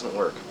previews. It doesn't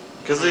work.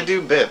 Because they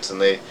do bits, and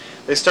they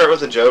start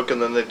with a joke,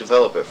 and then they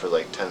develop it for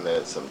like 10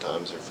 minutes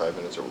sometimes, or 5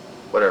 minutes, or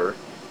whatever.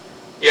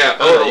 Yeah.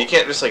 You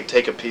can't just like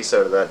take a piece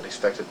out of that and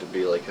expect it to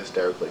be like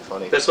hysterically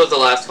funny. This was the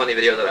last funny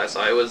video that I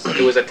saw. It was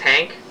a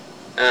tank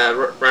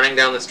running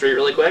down the street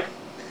really quick,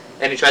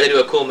 and he tried to do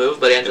a cool move,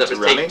 but he ended up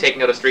just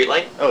taking out a street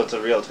light. Oh, it's a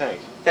real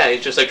tank. Yeah, he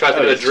just like tries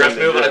to do a drift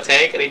move on a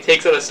tank, and he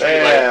takes out a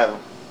street light.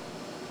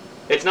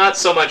 It's not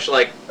so much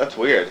like that's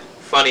weird.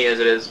 Funny as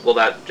it is. Well,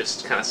 that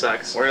just kind of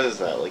sucks. Where is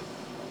that? Like,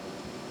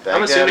 Baghdad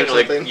I'm assuming or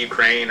something? like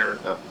Ukraine or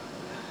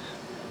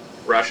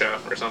Russia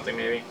or something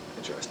maybe.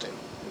 Interesting.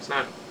 It's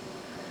not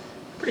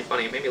pretty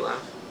funny. It made me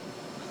laugh.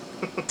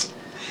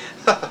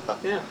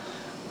 Yeah.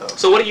 Oh.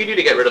 So what do you do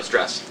to get rid of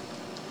stress?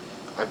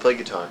 I play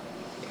guitar.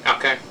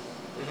 Okay.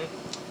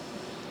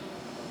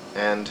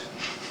 And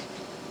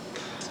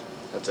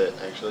that's it,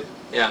 actually.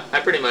 Yeah, I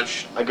pretty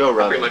much go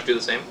running. Pretty much do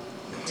the same.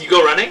 You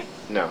go running?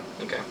 No.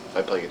 Okay.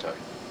 I play guitar.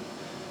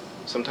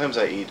 Sometimes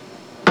I eat.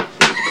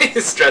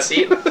 Stress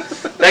eat?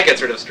 That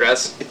gets rid of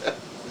stress. Yeah.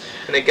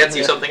 And it gets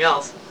you something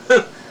else.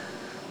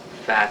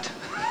 Fat.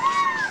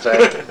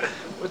 Fat.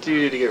 What do you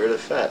do to get rid of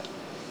fat?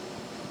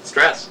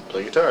 Stress.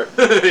 Play guitar.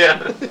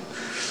 Yeah.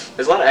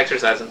 There's a lot of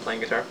exercise in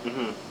playing guitar.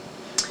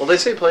 Well, they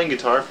say playing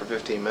guitar for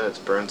 15 minutes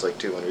burns like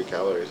 200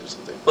 calories or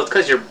something. Well, it's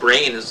because your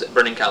brain is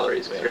burning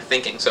calories. Yeah. You're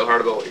thinking so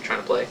hard about what you're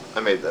trying to play. I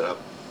made that up.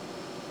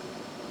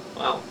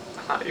 Wow.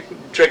 You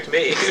tricked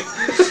me.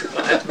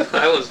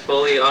 I was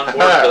fully on board for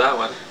that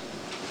one.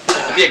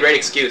 It'd be a great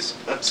excuse.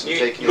 You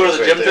go to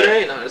the gym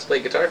today? No, I just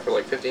play guitar for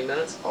like 15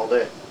 minutes. All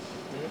day.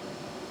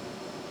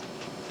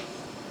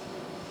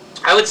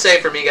 I would say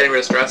for me getting rid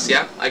of stress,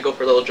 yeah, I go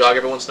for a little jog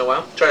every once in a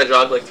while. Try to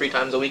jog like 3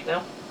 times a week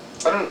now.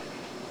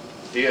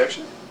 Do you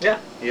actually? Yeah.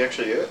 You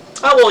actually do it?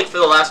 Oh, well, like for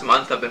the last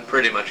month I've been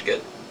pretty much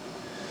good.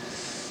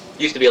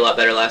 Used to be a lot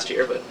better last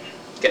year, but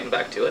getting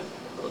back to it.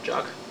 A little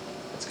jog.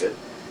 That's good.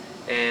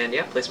 And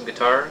yeah, play some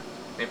guitar.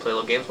 Maybe play a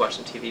little games, watch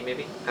some TV,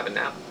 maybe have a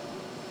nap.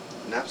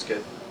 Nap's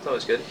good. It's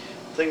always good.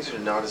 Things are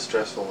not as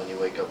stressful when you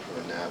wake up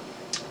from a nap.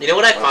 You know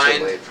what I Unless find?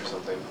 you're late for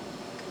something.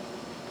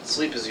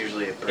 Sleep is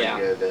usually a pretty Yeah.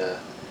 good.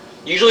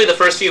 Usually the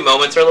first few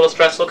moments are a little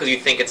stressful because you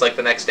think it's like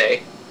the next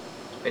day,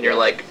 and you're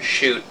like,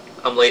 shoot,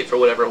 I'm late for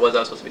whatever it was I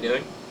was supposed to be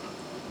doing.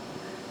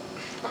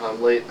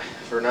 I'm late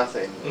for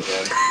nothing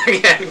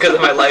again. Yeah, because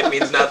my life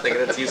means nothing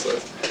and it's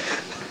useless.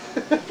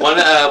 One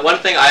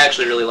thing I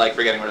actually really like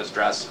for getting rid of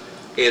stress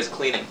is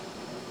cleaning.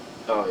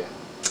 Oh yeah.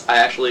 I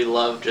actually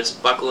love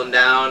just buckling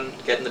down,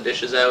 getting the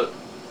dishes out,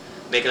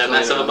 making a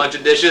mess of a Cleaning bunch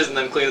of dishes, and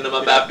then cleaning them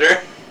up Yeah.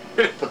 after.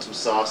 Put some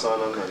sauce on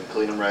them and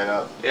clean them right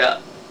up. Yeah.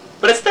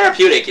 But it's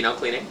therapeutic, you know,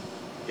 cleaning.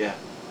 Yeah.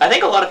 I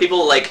think a lot of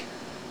people, like,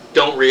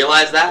 don't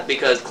realize that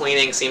because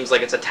cleaning seems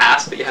like it's a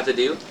task that you have to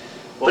do.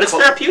 But it's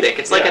therapeutic.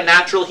 It's like Yeah. a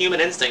natural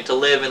human instinct to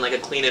live in, like, a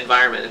clean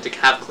environment and to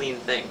have clean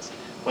things.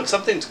 When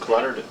something's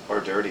cluttered or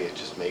dirty, it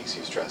just makes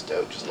you stressed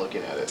out just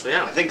looking at it.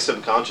 Yeah. I think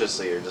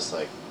subconsciously you're just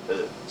like, ugh,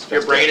 Your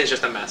stressed brain out. is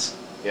just a mess.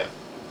 Yeah.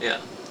 Yeah.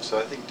 So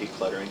I think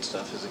decluttering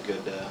stuff is a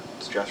good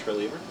stress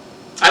reliever.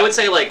 I would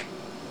say, like,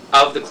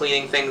 of the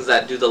cleaning things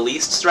that do the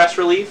least stress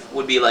relief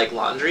would be, like,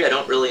 laundry. I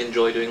don't really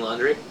enjoy doing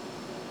laundry.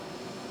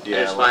 Yeah,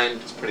 I just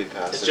find it's pretty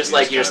passive. it's just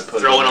like you're just kinda put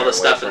it throwing in all there the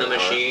and wait stuff for in the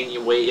an hour. machine.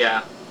 You wait,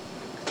 yeah.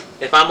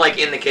 If I'm like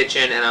in the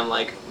kitchen and I'm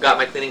like got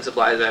my cleaning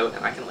supplies out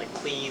and I can like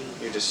clean,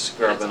 You're just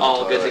scrubbing the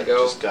all good to toilet,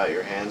 go. Just got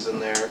your hands in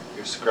there.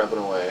 You're scrubbing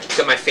away.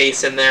 got my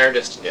face in there,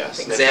 just Yeah,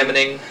 sniffing.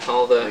 examining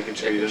all the. Making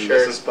sure you making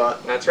didn't miss a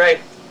spot. That's right.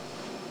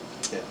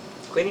 Yeah.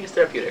 Cleaning is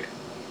therapeutic.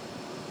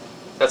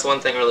 That's one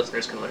thing our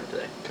listeners can learn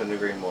today. Couldn't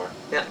agree more.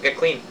 Yeah, get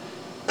clean.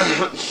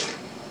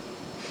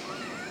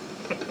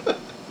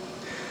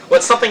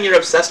 What's something you're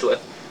obsessed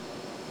with?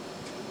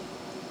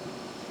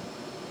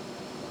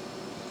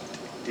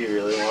 Do you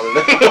really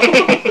want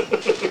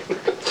to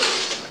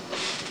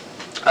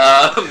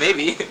know?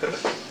 Maybe.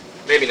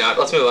 Maybe not.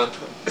 Let's move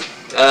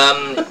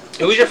on.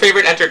 Who's your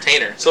favorite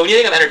entertainer? So when you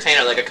think of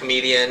entertainer, like a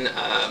comedian,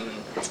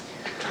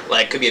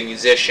 like could be a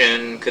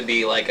musician, could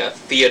be like a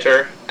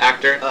theater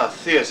actor,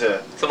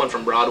 Theater. someone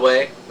from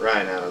Broadway.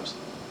 Ryan Adams.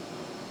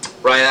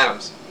 Ryan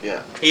Adams.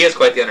 Yeah. He is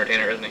quite the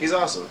entertainer, isn't he? He's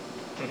awesome.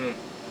 Hmm.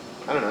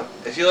 I don't know.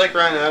 If you like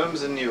Ryan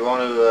Adams and you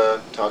want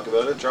to talk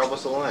about it, drop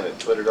us a line at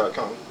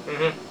twitter.com.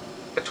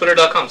 Mm-hmm. At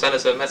twitter.com, send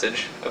us a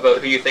message about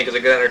who you think is a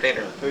good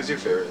entertainer. Who's your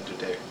favorite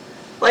entertainer?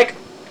 Like,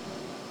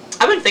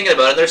 I've been thinking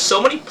about it. There's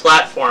so many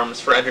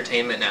platforms for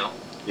entertainment now.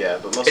 Yeah,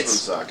 but most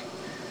It's- of them suck.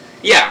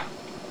 Yeah.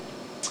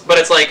 But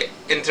it's like,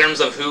 in terms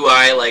of who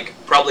I, like,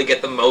 probably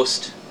get the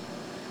most,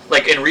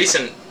 like, in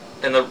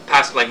the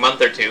past, like,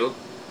 month or two,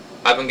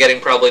 I've been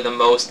getting probably the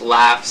most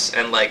laughs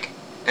and, like,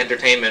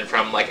 entertainment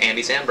from, like,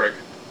 Andy Samberg.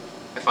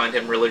 I find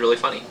him really, really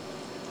funny.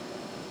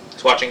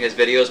 Just watching his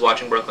videos,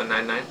 watching Brooklyn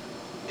Nine-Nine.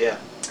 Yeah.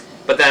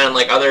 But then in,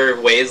 like,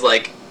 other ways,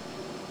 like,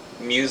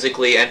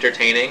 musically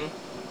entertaining,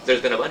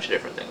 there's been a bunch of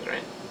different things,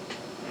 right?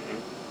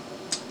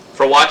 Mm-hmm.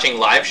 For watching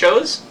live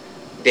shows,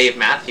 Dave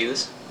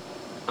Matthews,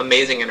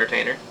 amazing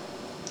entertainer.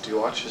 Do you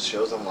watch his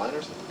shows online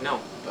or something? No,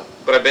 Oh.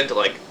 but I've been to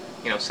like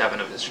 7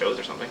 of his shows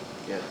or something.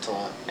 Yeah, it's a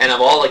lot. And of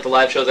all like the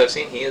live shows I've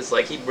seen, he is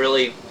like he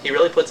really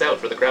puts out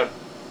for the crowd.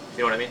 If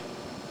you know what I mean?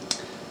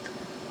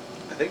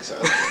 I think so.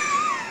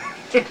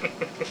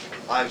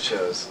 Live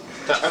shows.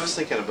 I was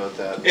thinking about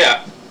that.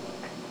 Yeah,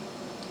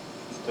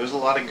 There's a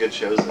lot of good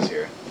shows this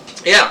year.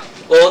 yeah.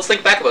 Well, let's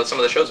think back about some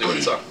of the shows we went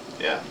and saw.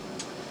 Yeah.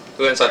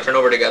 We went and saw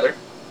Turnover Together.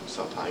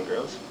 Saw Pine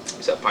Grove.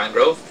 We saw Pine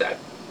Grove. That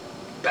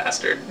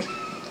bastard.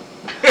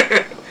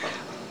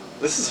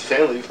 This is a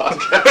family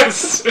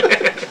podcast.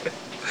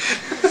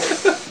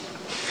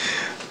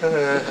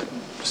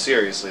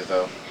 Seriously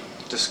though,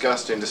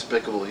 disgusting,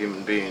 despicable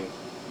human being.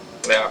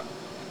 Yeah.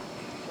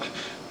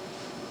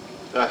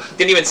 Ugh,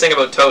 Didn't even sing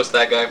about Toast,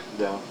 that guy.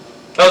 no.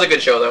 That was a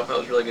good show, though. That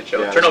was a really good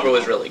show. Yeah, Turnover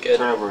was really good.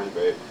 Turnover was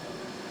great.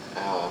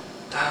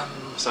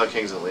 Saw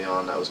Kings of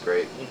Leon. That was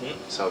great. Mhm.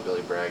 Saw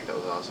Billy Bragg. That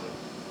was awesome.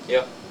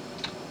 Yeah.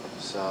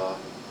 Saw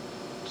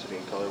City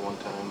in Color one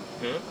time.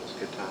 Mhm. That was a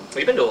good time.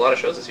 We've been to a lot of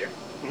shows this year.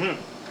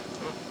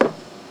 Mm-hmm.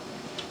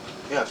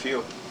 Yeah, a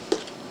few.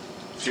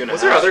 Few and a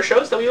Was there half. other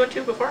shows that we went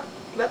to before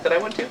that I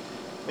went to?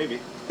 Maybe.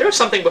 There was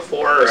something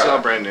before. I saw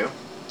Brand New.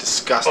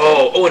 Disgusting.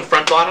 and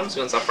Front Bottoms.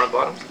 We went and saw Front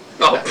Bottoms.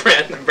 Oh,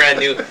 brand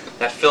new.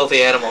 That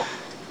filthy animal.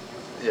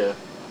 Yeah.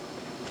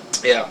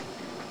 Yeah.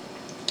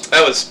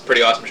 That was a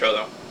pretty awesome show,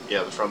 though.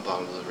 Yeah, the Front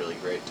Bottom was really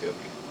great too.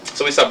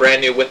 So we saw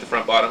Brand New with the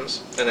Front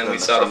Bottoms, and then we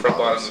the saw the Front Front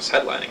Bottoms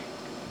headlining.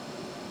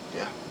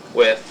 Yeah.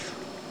 With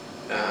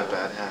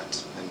Bad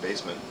Hats and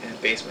Basement. and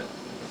Basement.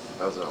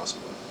 That was an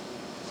awesome one.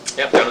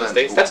 Yep, down in the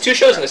States. That's 2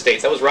 shows in the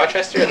States. That was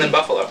Rochester and then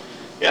Buffalo.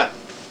 Yeah.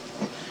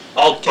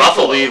 Oh, Can't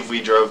Buffalo. believe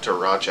we drove to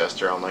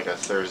Rochester on like a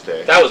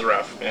Thursday. That was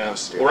rough. That Yeah. was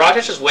stupid. Well,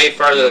 Rochester's way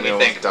farther than we we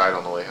almost think. died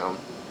on the way home.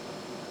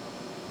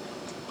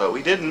 But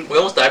we didn't. We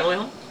almost died on the way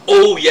home?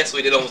 Oh, yes,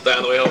 we did almost die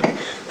on the way home.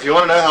 If you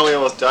want to know how we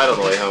almost died on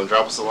the way home,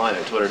 drop us a line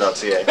at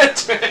twitter.ca.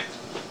 That's right.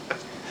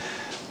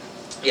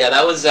 Yeah,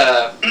 that was,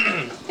 yeah,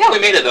 we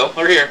made it, though.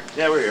 We're here.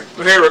 Yeah, we're here.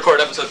 We're here to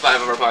record episode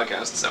 5 of our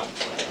podcast, so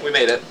we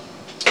made it.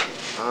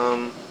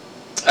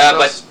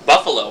 But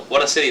Buffalo,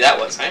 what a city that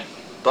was, right?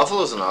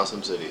 Buffalo's an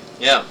awesome city.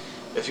 Yeah.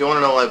 If you want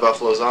to know why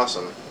Buffalo's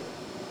awesome,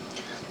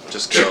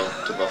 just go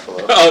to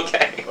Buffalo.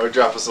 Okay. Or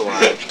drop us a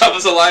line. Drop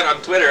us a line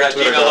on Twitter at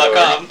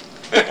gmail.com.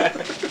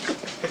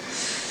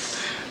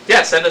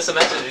 Yeah, send us a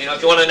message. You know,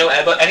 if you want to know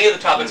about any of the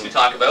topics we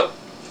talk about,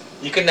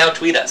 you can now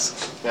tweet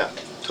us. Yeah.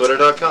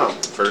 Twitter.com.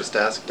 First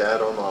ask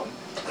dad or mom.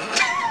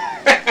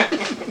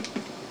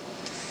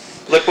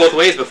 Look both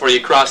ways before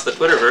you cross the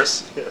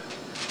Twitterverse. Yeah.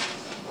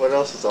 What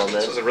else is on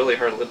there? This was a really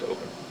hard lid to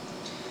open.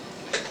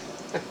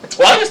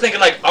 Well, I was thinking,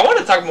 like, I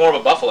wanted to talk more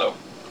about Buffalo.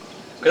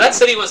 Because that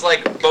city was,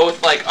 like,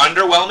 both, like,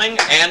 underwhelming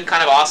and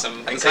kind of awesome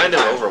at the same And kind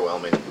time. of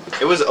overwhelming.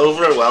 It was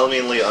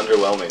overwhelmingly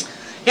underwhelming.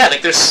 Yeah,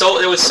 like, there was so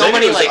Maybe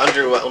many, it was like...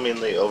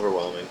 underwhelmingly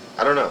overwhelming.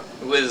 I don't know.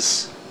 It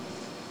was...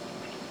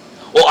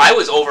 Well, I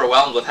was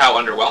overwhelmed with how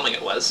underwhelming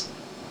it was.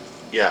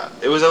 Yeah,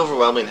 it was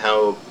overwhelming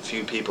how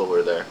few people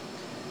were there.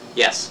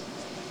 Yes.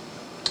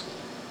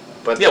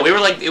 But Yeah, we were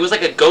like... It was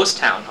like a ghost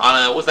town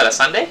on a... Was that a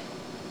Sunday?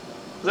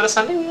 Was that a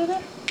Sunday we were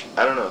there?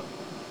 I don't know.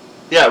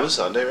 Yeah, it was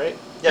Sunday, right?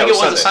 Yeah, I think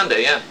it was a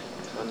Sunday, yeah.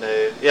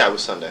 Sunday. Yeah, it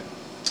was Sunday.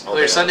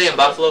 We were Sunday in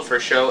Buffalo for a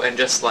show, and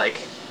just,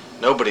 like...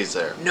 Nobody's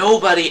there.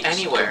 Nobody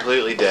anywhere.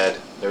 Completely dead.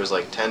 There was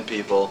like 10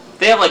 people.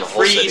 They have, like, in the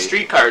whole free city.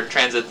 streetcar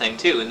transit thing,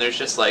 too, and there's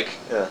just, like...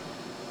 Yeah.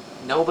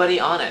 Nobody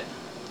on it.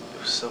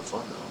 It was so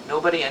fun, though.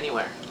 Nobody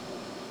anywhere.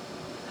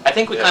 I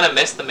think we kind of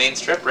missed the main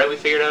strip, right? We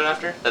figured out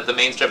after? That the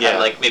main strip had,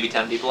 like, maybe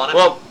 10 people on it?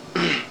 Well,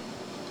 I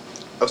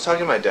was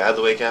talking to my dad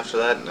the week after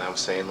that, and I was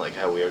saying, like,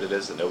 how weird it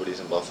is that nobody's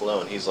in Buffalo,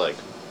 and he's like...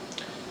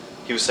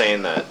 He was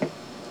saying that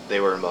they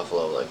were in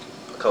Buffalo, like,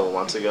 a couple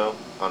months ago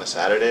on a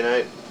Saturday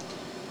night,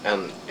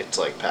 and it's,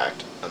 like,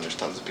 packed, and there's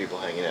tons of people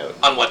hanging out.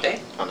 On what day?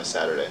 On a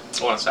Saturday.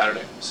 Oh, on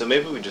Saturday. So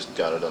maybe we just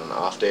got it on an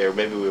off day, or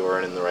maybe we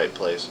weren't in the right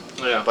place.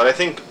 Yeah. But I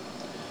think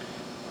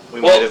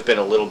we might have been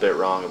a little bit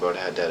wrong about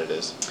how dead it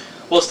is.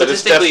 Well, But it's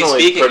statistically definitely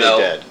speaking, pretty though,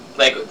 dead.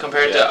 like,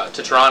 compared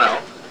to Toronto,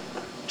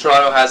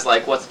 Toronto has,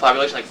 like, what's the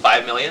population? Like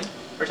 5 million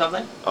or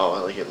something?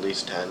 Oh, like at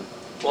least 10.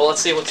 Well,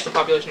 let's see, what's the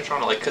population of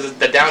Toronto? Like, because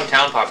the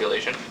downtown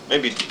population.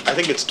 Maybe, I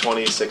think it's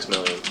 26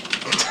 million.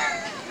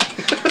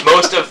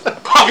 Most of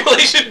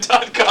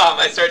population.com,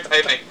 I start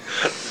typing.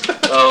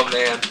 Oh,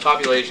 man.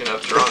 Population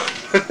of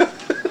Toronto.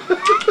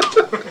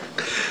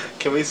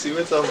 Can we see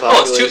what's on Oh,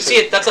 population? it's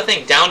see, that's the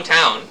thing.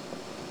 Downtown,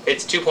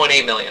 it's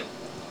 2.8 million.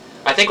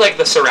 I think, like,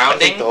 the surrounding... I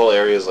think the whole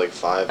area is like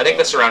 5. I think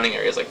the surrounding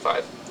area is, like,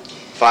 5.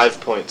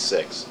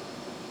 5.6.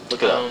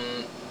 Look it up.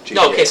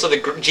 No, okay, so the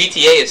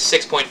GTA is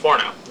 6.4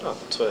 now. Oh,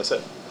 that's what I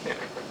said. Yeah.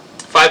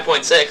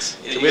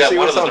 5.6. Can You we got see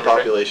one what's of on those numbers right.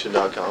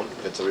 population.com,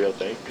 if it's a real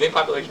thing? You think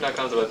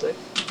population.com is a website?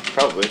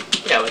 Probably.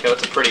 Yeah, like,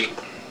 that's a pretty...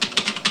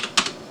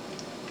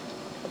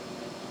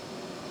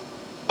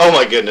 Oh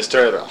my goodness,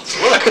 turn it off.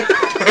 Look!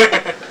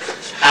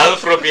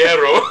 Alf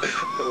Ribeiro.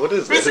 What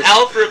is Who's this?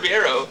 Alf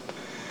Ribeiro?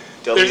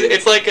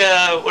 It's like,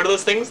 what are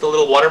those things? The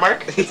little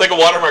watermark? It's like a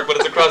watermark, but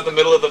it's across the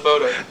middle of the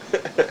photo.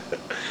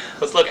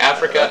 Let's look,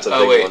 Africa. That's a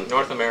Oh, big wait, one.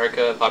 North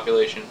America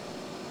population.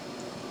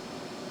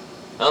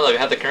 Oh, look, it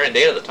had the current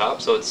data at the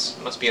top, so it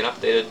must be an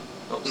updated...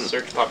 Oh,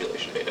 search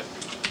population data.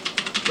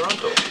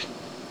 Toronto.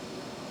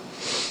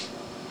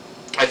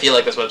 I feel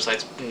like this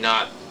website's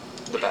not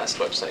the best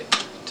website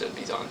to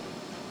be on.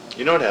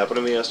 You know what happened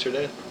to me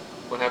yesterday?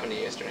 What happened to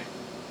you yesterday?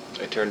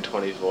 I turned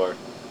 24.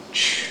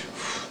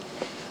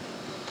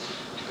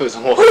 It was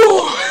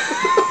horrible.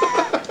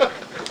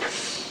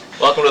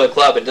 Welcome to the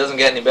club. It doesn't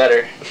get any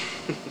better.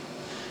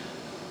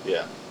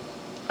 Yeah.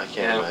 I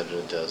can't imagine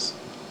it does.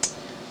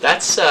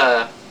 That's,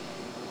 that's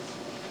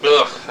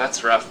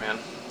rough, man.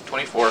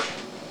 24.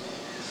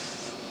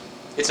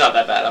 It's not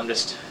that bad. I'm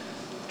just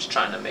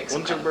trying to make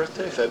some When's your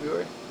birthday?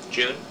 February?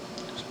 June.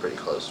 It's pretty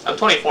close. I'm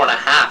 24 and a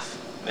half,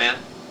 man.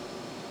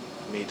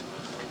 Meat.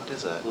 What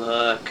is that?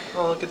 Look.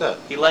 Oh, look at that.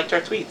 He liked our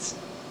tweets.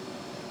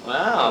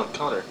 Wow. Oh,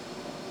 Connor.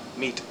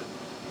 Meat.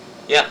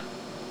 Yeah.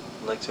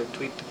 Likes our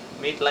tweet.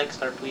 Meat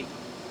likes our tweet.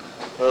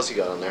 What else you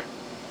got on there?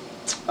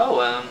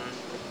 Oh,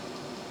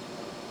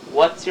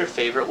 what's your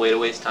favorite way to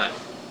waste time?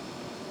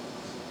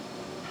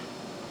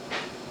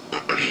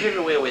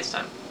 Favorite way to waste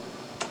time?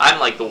 I'm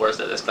like the worst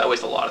at this because I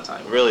waste a lot of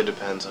time. It really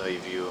depends how you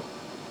view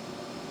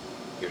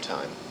your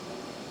time.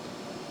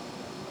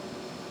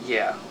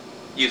 Yeah.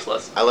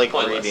 Useless. I like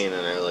Pointless. reading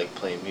and I like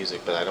playing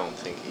music, but I don't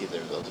think either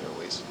of those are a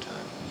waste of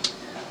time.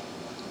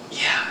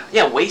 Yeah.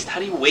 Yeah, waste. How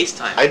do you waste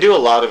time? I do a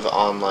lot of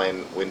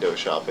online window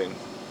shopping.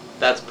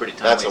 That's pretty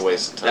time That's wasting. a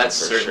waste of time That's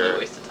for certainly sure. a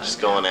waste of time. Just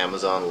go on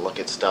Amazon, look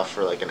at stuff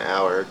for like an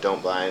hour,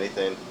 don't buy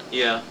anything,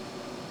 Yeah.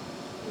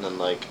 and then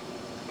like,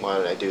 why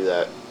did I do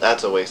that?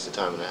 That's a waste of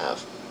time and a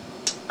half.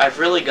 I've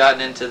really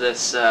gotten into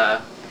this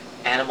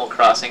Animal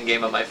Crossing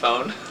game on my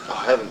phone.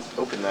 Oh, I haven't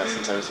opened that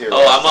since I was here. Oh,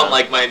 last I'm on time.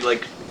 like my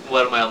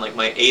what am I on, like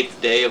my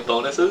 8th day of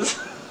bonuses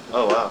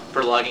Oh wow.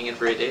 for logging in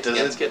for 8 days. Does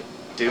yeah, it it's good.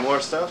 do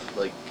more stuff?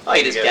 Like. Oh,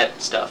 you just get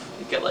stuff.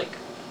 You get like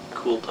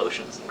cool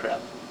potions and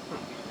crap.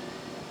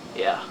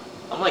 Yeah,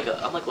 I'm like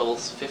level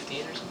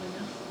 15 or something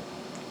now.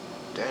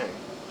 Dang.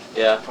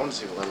 Yeah. I want to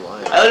see what level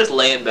I am. I just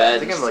lay in bed. I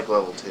think I'm like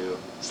level 2.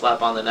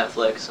 slap on the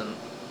Netflix and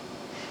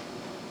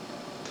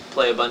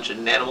play a bunch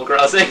of Animal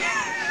Crossing.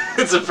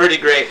 It's a pretty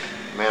great.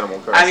 Animal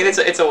Crossing. I mean, it's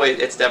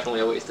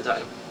definitely a waste of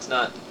time. It's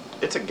not.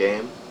 It's a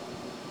game.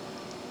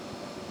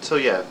 So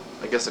yeah,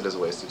 I guess it is a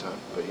waste of time,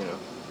 but you know.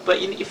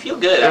 But you feel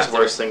good. There's after.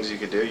 worse things you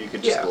could do. You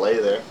could just lay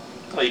there.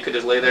 Well, you could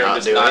just lay there and Not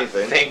just do not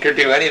anything. think or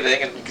do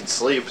anything. And You could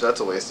sleep. That's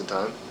a waste of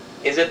time.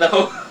 is it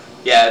though?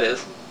 Yeah, it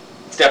is.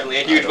 It's definitely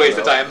a huge don't waste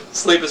of know. time.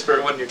 Sleep is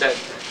for when you're dead.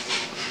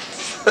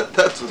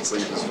 That's what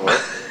sleep is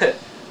for.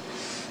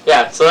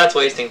 Yeah, so that's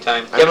wasting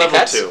time. You I'm have any level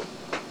pets? 2.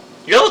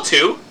 You're level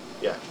 2?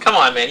 Yeah. Come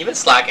on, man. You've been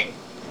slacking.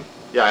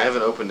 Yeah, I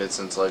haven't opened it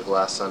since like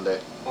last Sunday.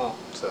 Oh.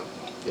 So,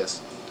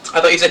 yes. I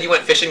thought you said you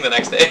went fishing the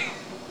next day.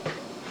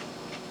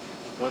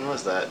 When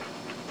was that?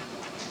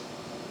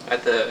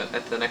 At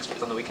the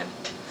next on the weekend.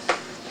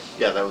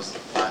 Yeah, that was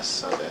last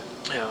Sunday.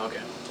 Yeah.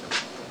 Okay.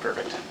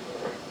 Perfect.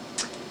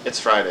 It's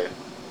Friday.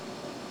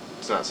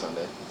 It's not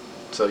Sunday.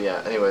 So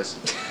yeah, anyways.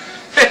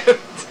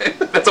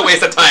 That's a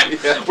waste of time.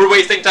 Yeah. We're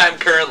wasting time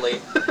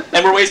currently,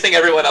 and we're wasting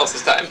everyone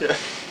else's time. Yeah.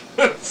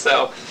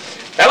 So,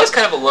 that was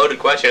kind of a loaded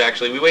question,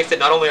 actually. We wasted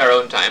not only our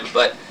own time,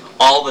 but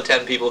all the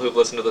 10 people who've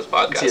listened to this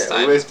podcast Yeah,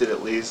 time. we wasted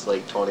at least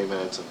like 20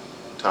 minutes of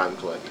time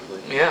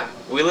collectively. Yeah,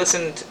 we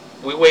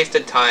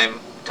wasted time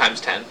times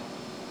 10.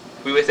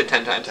 We wasted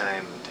 10 times.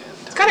 Time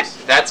 10 times.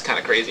 That's kind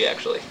of crazy,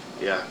 actually.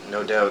 Yeah,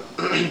 no doubt.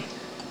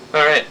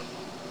 All right.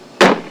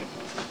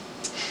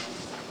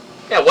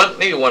 Yeah,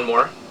 maybe one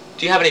more.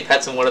 Do you have any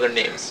pets and what are their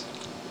names?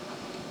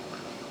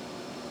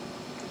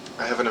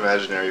 I have an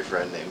imaginary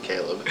friend named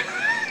Caleb.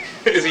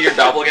 Is he your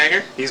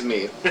doppelganger? He's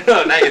me.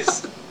 Oh,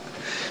 nice.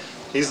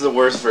 He's the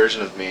worst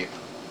version of me.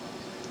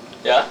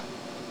 Yeah?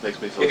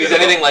 Makes me feel If he's good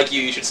anything about- like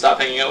you should stop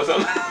hanging out with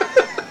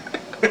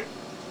him.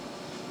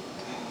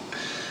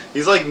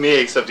 He's like me,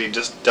 except he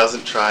just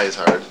doesn't try as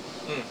hard.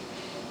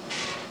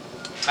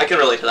 I can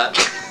relate to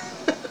that.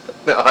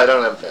 No, I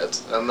don't have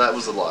pets. And that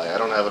was a lie. I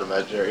don't have an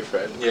imaginary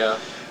friend. Yeah.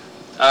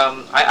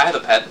 I have a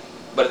pet,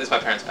 but it's my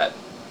parents' pet.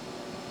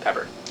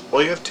 Pepper.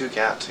 Well, you have 2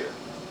 cats here.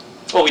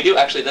 Well, we do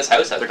actually. This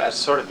house has They're pets.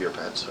 sort of your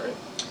pets, right?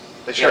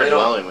 They Yeah, share they a don't-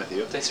 dwelling with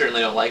you. They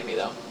certainly don't like me,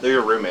 though. They're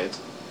your roommates.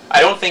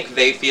 I don't think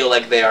they feel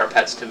like they are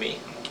pets to me.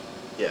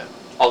 Yeah.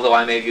 Although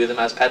I may view them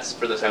as pets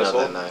for this They're not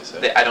household. that nice,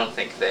 eh? I don't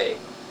think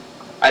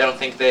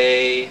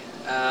they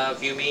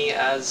view me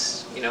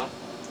as,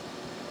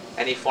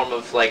 any form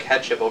of,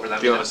 headship over them.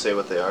 Do you want to say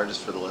what they are, just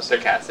for the They're listener?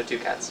 cats. They're 2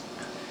 cats.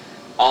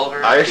 Oliver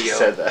and I already Theo.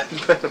 said that,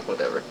 but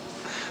whatever.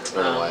 I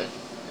don't know Um, why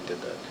I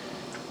did that.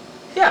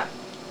 Yeah.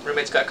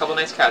 Roommate's got a couple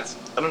nice cats.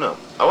 I don't know.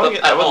 I would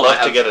At home, love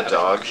I to get a have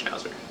dog,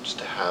 Schnauzer. just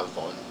to have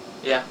one.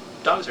 Yeah.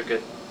 Dogs are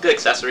good. Good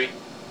accessory.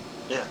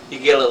 Yeah. You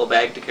can get a little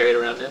bag to carry it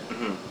around in.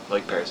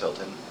 Like Paris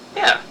Hilton.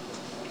 Yeah.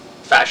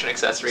 Fashion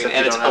accessory, Except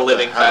and you it's don't a have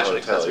living to have fashion a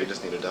hotel, accessory. You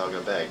just need a dog in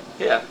a bag.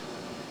 Yeah.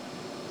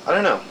 I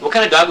don't know. What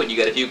kind of dog would you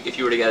get if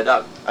you were to get a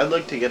dog? I'd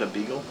like to get a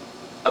beagle.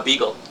 A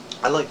beagle.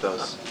 I like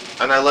those.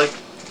 And I like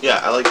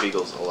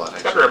beagles a lot, I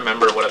gotta actually.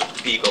 remember what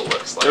a beagle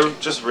looks like. They're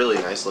just really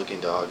nice looking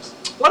dogs.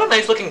 What a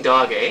nice looking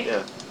dog, eh?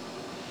 Yeah.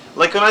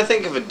 Like when I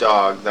think of a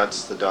dog,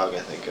 that's the dog I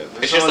think of.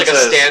 If It's just someone like a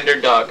says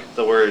standard dog.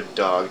 the word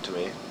dog to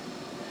me.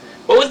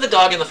 What was the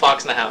dog in The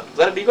Fox and the Hound? Was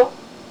that a beagle?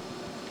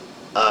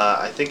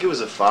 I think it was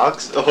a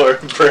fox, or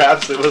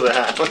perhaps it was a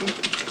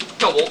hound.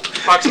 No, well,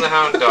 Fox and the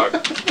Hound dog.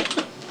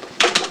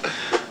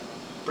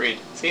 Breed.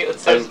 See, it I'm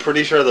says...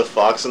 pretty sure the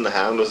Fox and the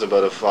Hound was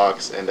about a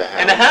fox and a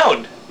hound. And a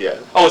hound. Yeah.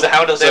 Oh, was a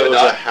hound doesn't So have it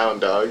a was dog? a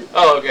hound dog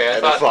Oh, okay. I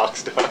and thought... a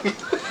fox dog.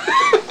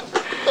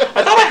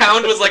 I thought a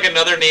hound was like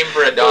another name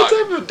for a dog.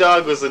 What type of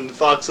dog was in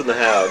Fox and the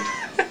Hound?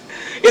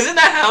 Isn't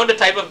a hound a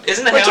type of...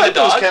 Isn't a What hound a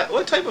type, dog?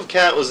 what type of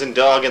cat was in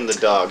Dog and the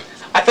Dog?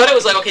 I thought it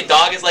was like, okay,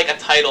 dog is like a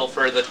title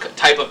for the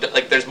type of...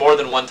 Like, there's more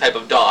than one type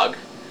of dog.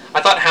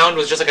 I thought hound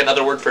was just like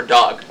another word for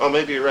dog. Oh,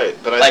 maybe you're right,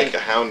 but I Like, think a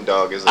hound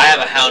dog is. I have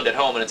a hound at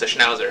home, and it's a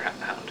Schnauzer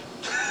hound.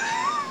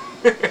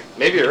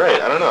 Maybe you're right.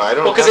 I don't know. I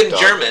don't. Well, because have in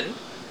dog. German,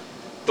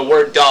 the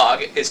word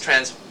dog is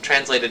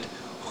translated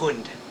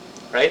Hund,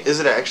 right? Is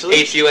it actually?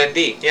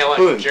 H-U-N-D. Yeah, what?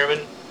 Hund. German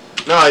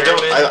No, I don't.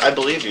 German I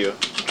believe you.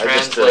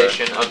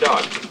 translation of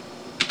dog.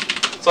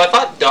 So I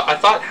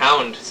thought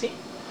hound. See,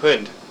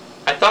 Hund.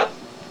 I thought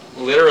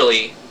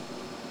literally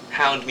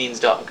hound means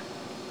dog.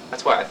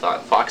 That's why I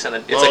thought fox and the.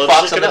 It's Well, like let's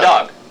fox look and the it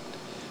up. dog.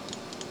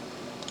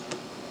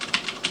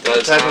 What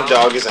Does type of hound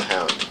dog is a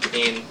hound?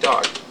 mean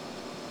dog?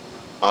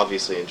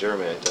 Obviously, in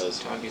German it does.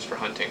 Dog used for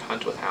hunting.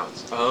 Hunt with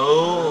hounds.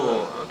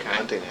 Oh, okay.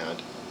 Hunting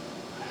hound.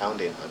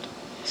 Hounding hunt.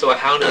 So a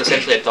hound is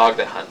essentially a dog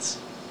that hunts.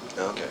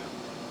 Okay.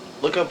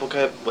 Look up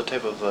what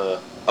type of.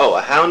 Oh,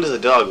 a hound is a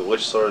dog, but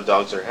which sort of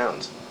dogs are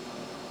hounds?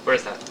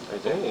 Where's that?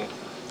 Right there. Ooh.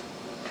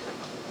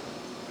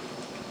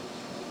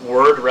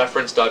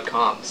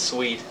 Wordreference.com.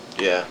 Sweet.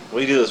 Yeah,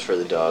 we do this for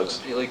the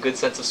dogs. Really good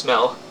sense of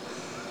smell.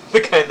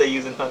 The kind they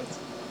use in hunts.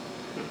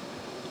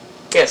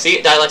 Yeah,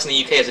 see, dialects in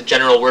the UK is a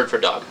general word for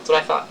dog. That's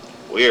what I thought.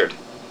 Weird.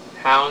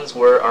 Hounds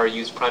are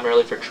used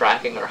primarily for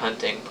tracking or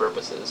hunting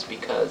purposes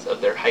because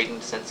of their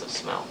heightened sense of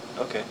smell.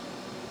 Okay.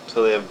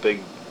 So they have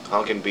big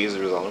honking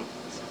beezers on them.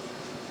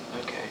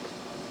 Okay.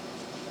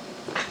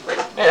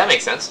 Hey, that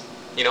makes sense.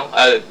 You know,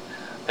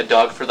 a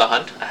dog for the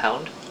hunt, a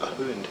hound. A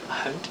hound. A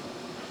hound.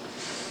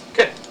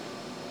 Good.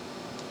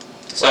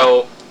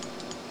 So,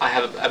 I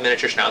have a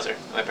miniature schnauzer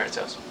at my parents'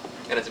 house,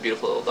 and it's a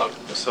beautiful little dog.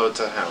 So it's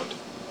a hound.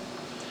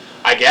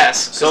 I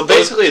guess. So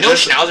basically,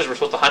 schnauzers were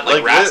supposed to hunt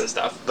like rats and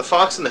stuff. The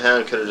fox and the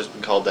hound could have just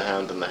been called the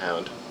hound and the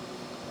hound.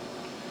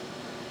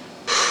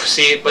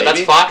 See, but Maybe?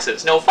 that's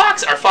foxes. No,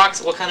 fox.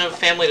 What kind of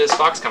family does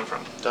fox come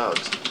from?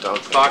 Dogs. Dog.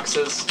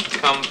 Foxes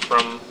come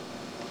from.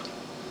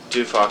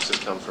 Do foxes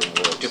come from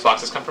wolves? Do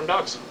foxes come from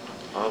dogs?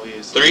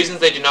 Obviously. The reasons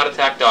they do not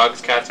attack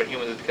dogs, cats, or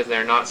humans is because they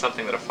are not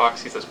something that a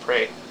fox sees as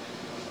prey.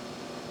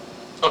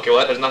 Okay, well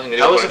that has nothing to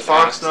do How with is a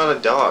fox not a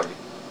dog?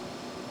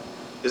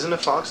 Isn't a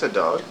fox a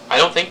dog? I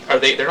don't think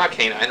they're not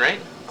canine, right?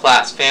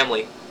 Class,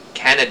 family,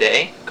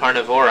 Canidae,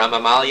 Carnivora,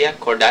 Mammalia,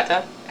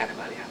 Chordata,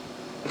 Animalia.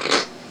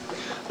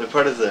 They're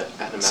part of the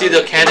Animalia. See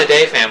the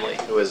Canidae family.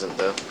 Who isn't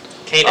though?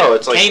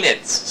 It's like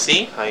canids.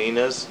 See?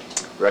 Hyenas,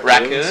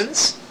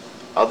 raccoons,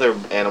 other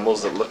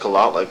animals that look a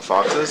lot like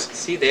foxes.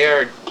 See, they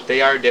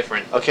are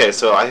different. Okay,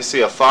 so I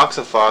see a fox,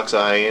 a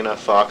hyena,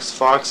 fox,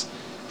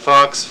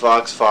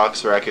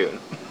 raccoon.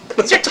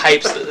 These are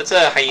types. It's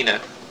a hyena.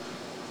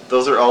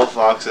 Those are all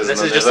foxes. This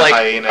and is then just there's like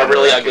hyena a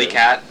really and ugly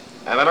cat.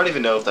 And I don't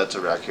even know if that's a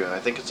raccoon. I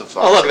think it's a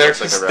fox. Oh look, that they're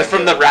looks like a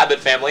from the rabbit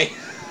family.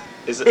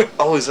 Is it?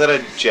 Oh, is that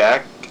a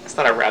jack? It's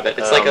not a rabbit.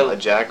 It's like a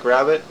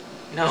jackrabbit.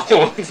 No,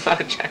 it's not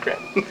a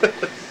jackrabbit.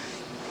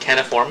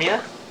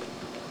 Caniformia?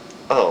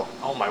 Oh.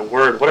 Oh my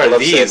word! What I are love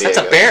these? San That's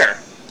a Diego. bear.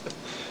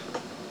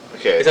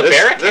 Okay. Is a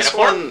bear a This caniform?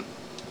 one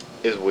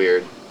is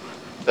weird.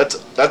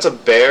 That's a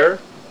bear,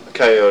 a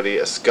coyote,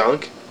 a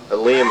skunk, a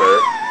lemur,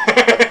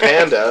 a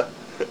panda,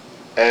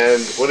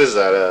 and what is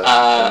that?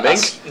 A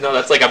mink? No,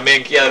 that's like a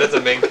mink. Yeah, that's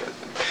a mink.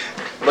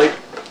 Like,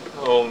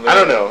 Oh man. I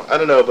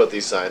don't know about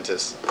these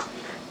scientists.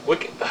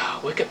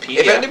 Wikipedia.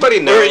 If anybody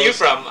knows, Where are you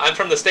from? I'm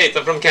from the States.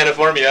 I'm from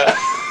California.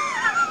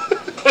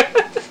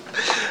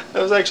 I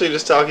was actually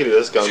just talking to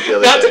this skunk the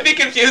other Not day. to be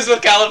confused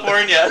with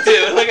California,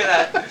 too. Look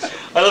at that.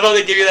 I love how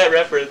they give you that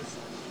reference.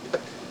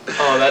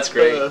 Oh, that's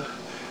great.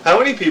 How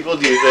many people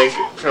do you think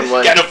from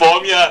like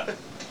California.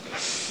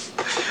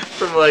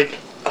 from like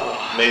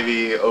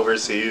maybe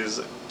overseas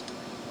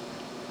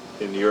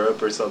in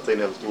Europe or something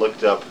have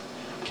looked up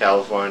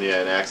California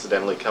and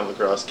accidentally come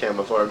across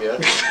California?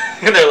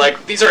 And they're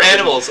like, these are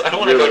animals. I don't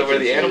want to Really go to where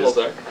the confused. animals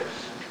are.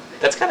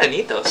 That's kind of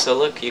neat, though. So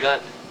look, you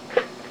got...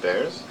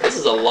 Bears? This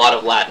is a lot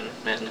of Latin,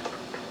 man.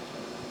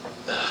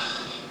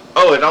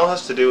 Oh, it all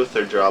has to do with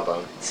their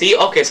jawbone. See?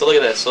 Okay, so look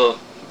at this. So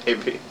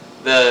Maybe.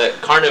 the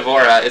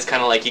carnivora is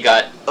kind of like you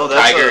got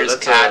tigers,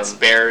 cats,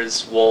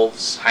 bears,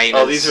 wolves,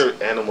 hyenas. Oh, these are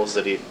animals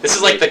that eat. This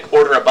is like the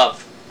order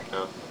above.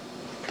 Oh.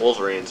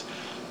 Wolverines.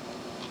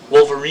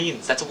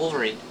 Wolverines. That's a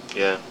wolverine.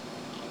 Yeah.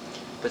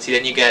 But see,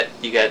 then you get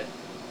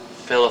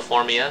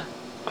Filiformia.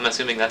 I'm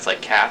assuming that's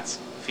like cats,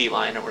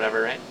 feline or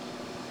whatever, right?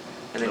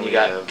 And then Oh, you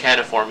got yeah.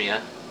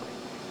 Caniformia.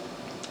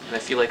 And I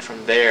feel like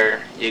from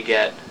there you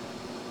get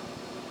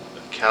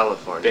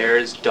California.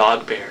 bears,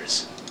 dog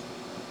bears.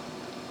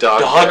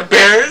 Dog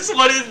bears?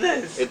 What is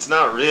this? It's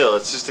not real.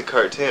 It's just a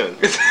cartoon.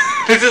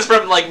 This is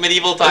from like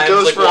medieval It times,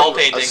 goes like from wall a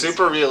paintings.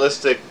 super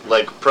realistic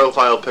like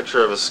profile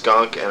picture of a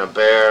skunk and a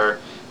bear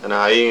and a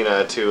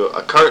hyena to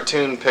a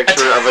cartoon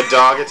picture of a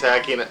dog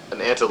attacking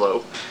an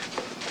antelope.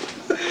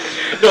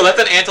 No, that's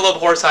an antelope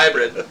horse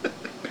hybrid.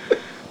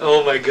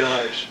 Oh my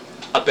gosh.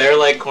 A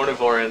bear-like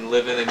carnivoran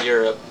living in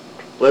Europe.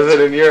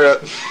 Living in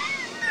Europe.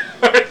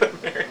 North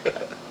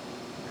America.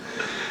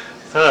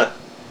 Huh.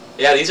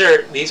 Yeah,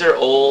 these are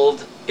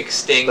old,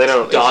 extinct They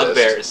don't dog exist.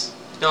 bears.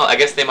 No, I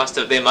guess they must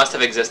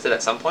have existed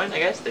at some point. I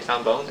guess they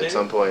found bones. At Maybe?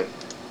 some point.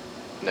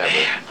 Never.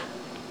 Man.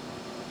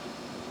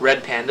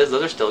 Red pandas,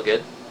 those are still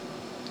good.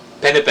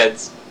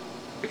 Pinnipeds,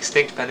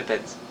 extinct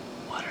pinnipeds.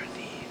 What are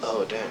these?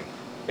 Oh dang.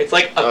 It's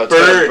like Oh, a it's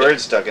got a bird. bird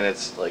stuck in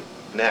its like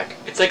neck.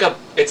 It's like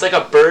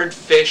a bird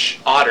fish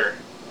otter.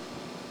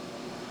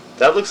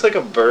 That looks like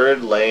a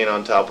bird laying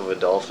on top of a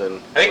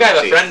dolphin. I think I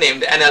have a friend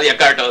named Anelia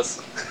Cartos.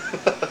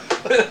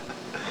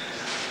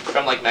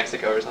 From like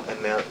Mexico or something.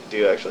 And now, do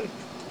you actually?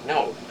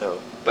 No,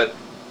 Oh, but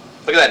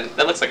look at that.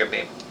 That looks like a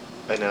name.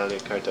 Analia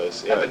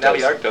Cartos. Yeah, it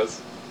Anelia does.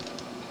 Cartos.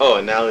 Oh,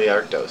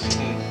 Analia Arctos.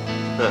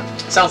 Huh.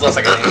 Sounds less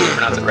like a name if you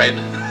pronounce it right.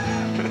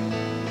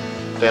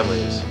 Family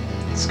news.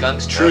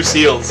 Skunks, true Okay.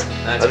 seals.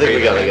 I think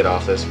we gotta get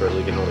off this for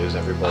we're gonna lose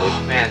everybody.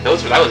 Oh man, that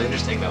was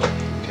interesting though.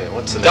 Okay,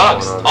 what's the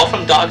Dogs, next one all on?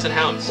 from dogs and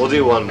hounds. We'll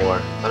do one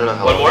more. I don't know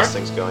how One long more? this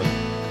thing's going.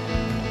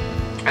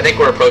 I think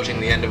we're approaching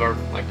the end of our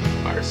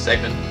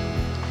segment.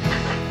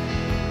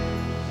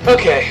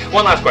 Okay,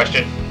 one last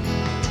question.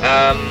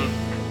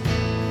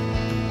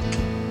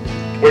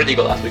 Where did you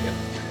go last weekend?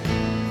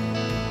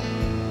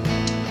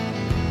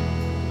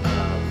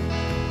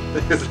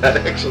 Is that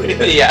actually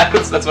it? Yeah,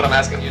 that's what I'm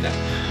asking you now.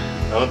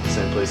 I went the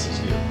same place as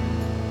you.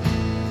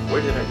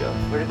 Where did I go?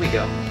 Where did we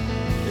go?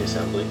 The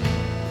assembly.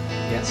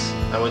 Yes,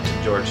 I went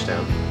to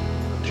Georgetown.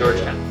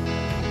 Georgetown.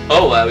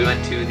 Oh, we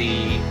went to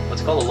the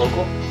what's it called, a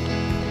local,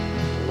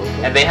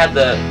 Local. and they had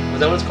the was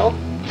that what it's called?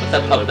 What's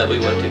that pub that we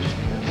went to?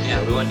 Village.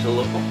 Yeah, we went to the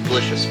local.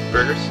 Delicious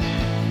burgers.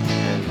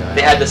 And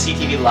They had the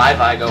CTV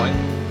Live Eye going.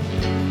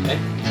 Okay.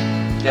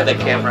 Yeah, I the don't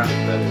know camera. what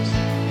that is.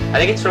 I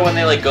think it's for when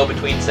they like go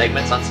between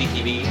segments on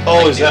CTV. Oh,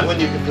 like, is that when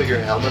you can put your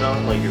helmet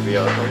on, like your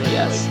VR helmet?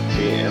 Yes. Like,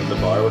 be in the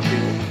bar with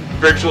people?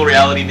 virtual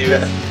reality news?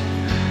 Yeah.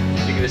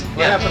 You can just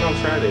What happened on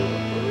Friday?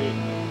 Were we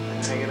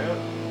hanging out?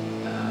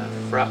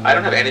 I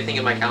don't have anything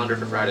in my calendar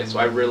for Friday, so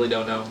I really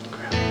don't know.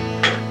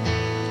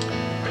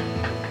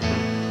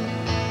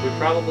 We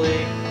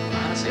probably,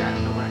 honestly, I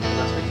don't know what I did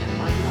last weekend.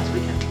 What did I do last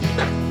weekend?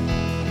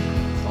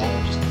 It's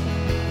all just,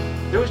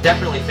 there was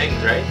definitely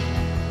things, right?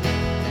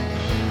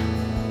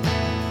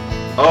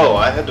 Oh,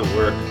 I had to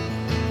work.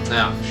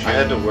 No, I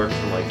had to work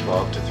from like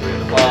 12 to 3 in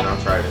the morning Well, on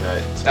Friday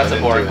night. So that's I a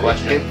didn't boring do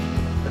question.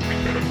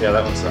 anything. Yeah,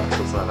 that one sucks.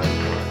 Let's not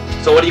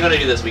anymore. So what are you gonna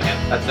do this weekend?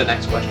 That's the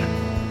next question.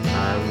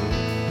 I'm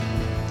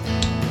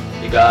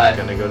You got.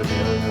 gonna go to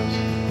Taylor's house.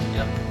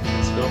 Yep.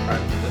 School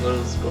prime. Go to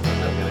the school prime.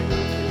 I'm gonna go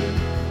to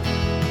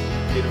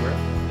Peterborough.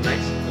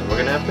 Nice. And we're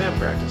gonna have band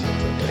practice on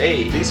Sunday.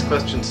 Hey. These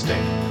questions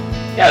stink.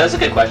 Yeah, that's a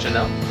good question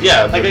though.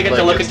 Yeah, Like, but, we get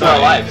to look it's into our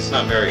not- lives. It's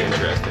not very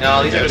interesting.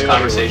 No, these are just Anyone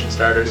conversation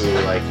starters. Who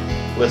like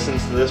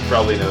listens to this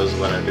probably knows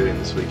what I'm doing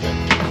this weekend.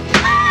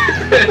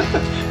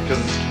 Because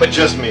it's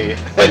just me.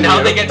 But and now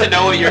you. they get to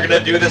know what you're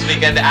gonna do this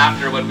weekend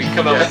after when we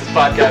come out with this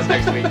podcast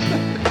next week.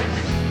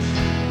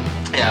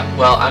 Yeah,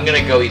 well, I'm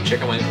gonna go eat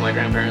chicken wings with my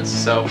grandparents,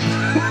 so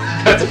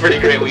that's a pretty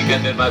great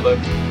weekend in my book.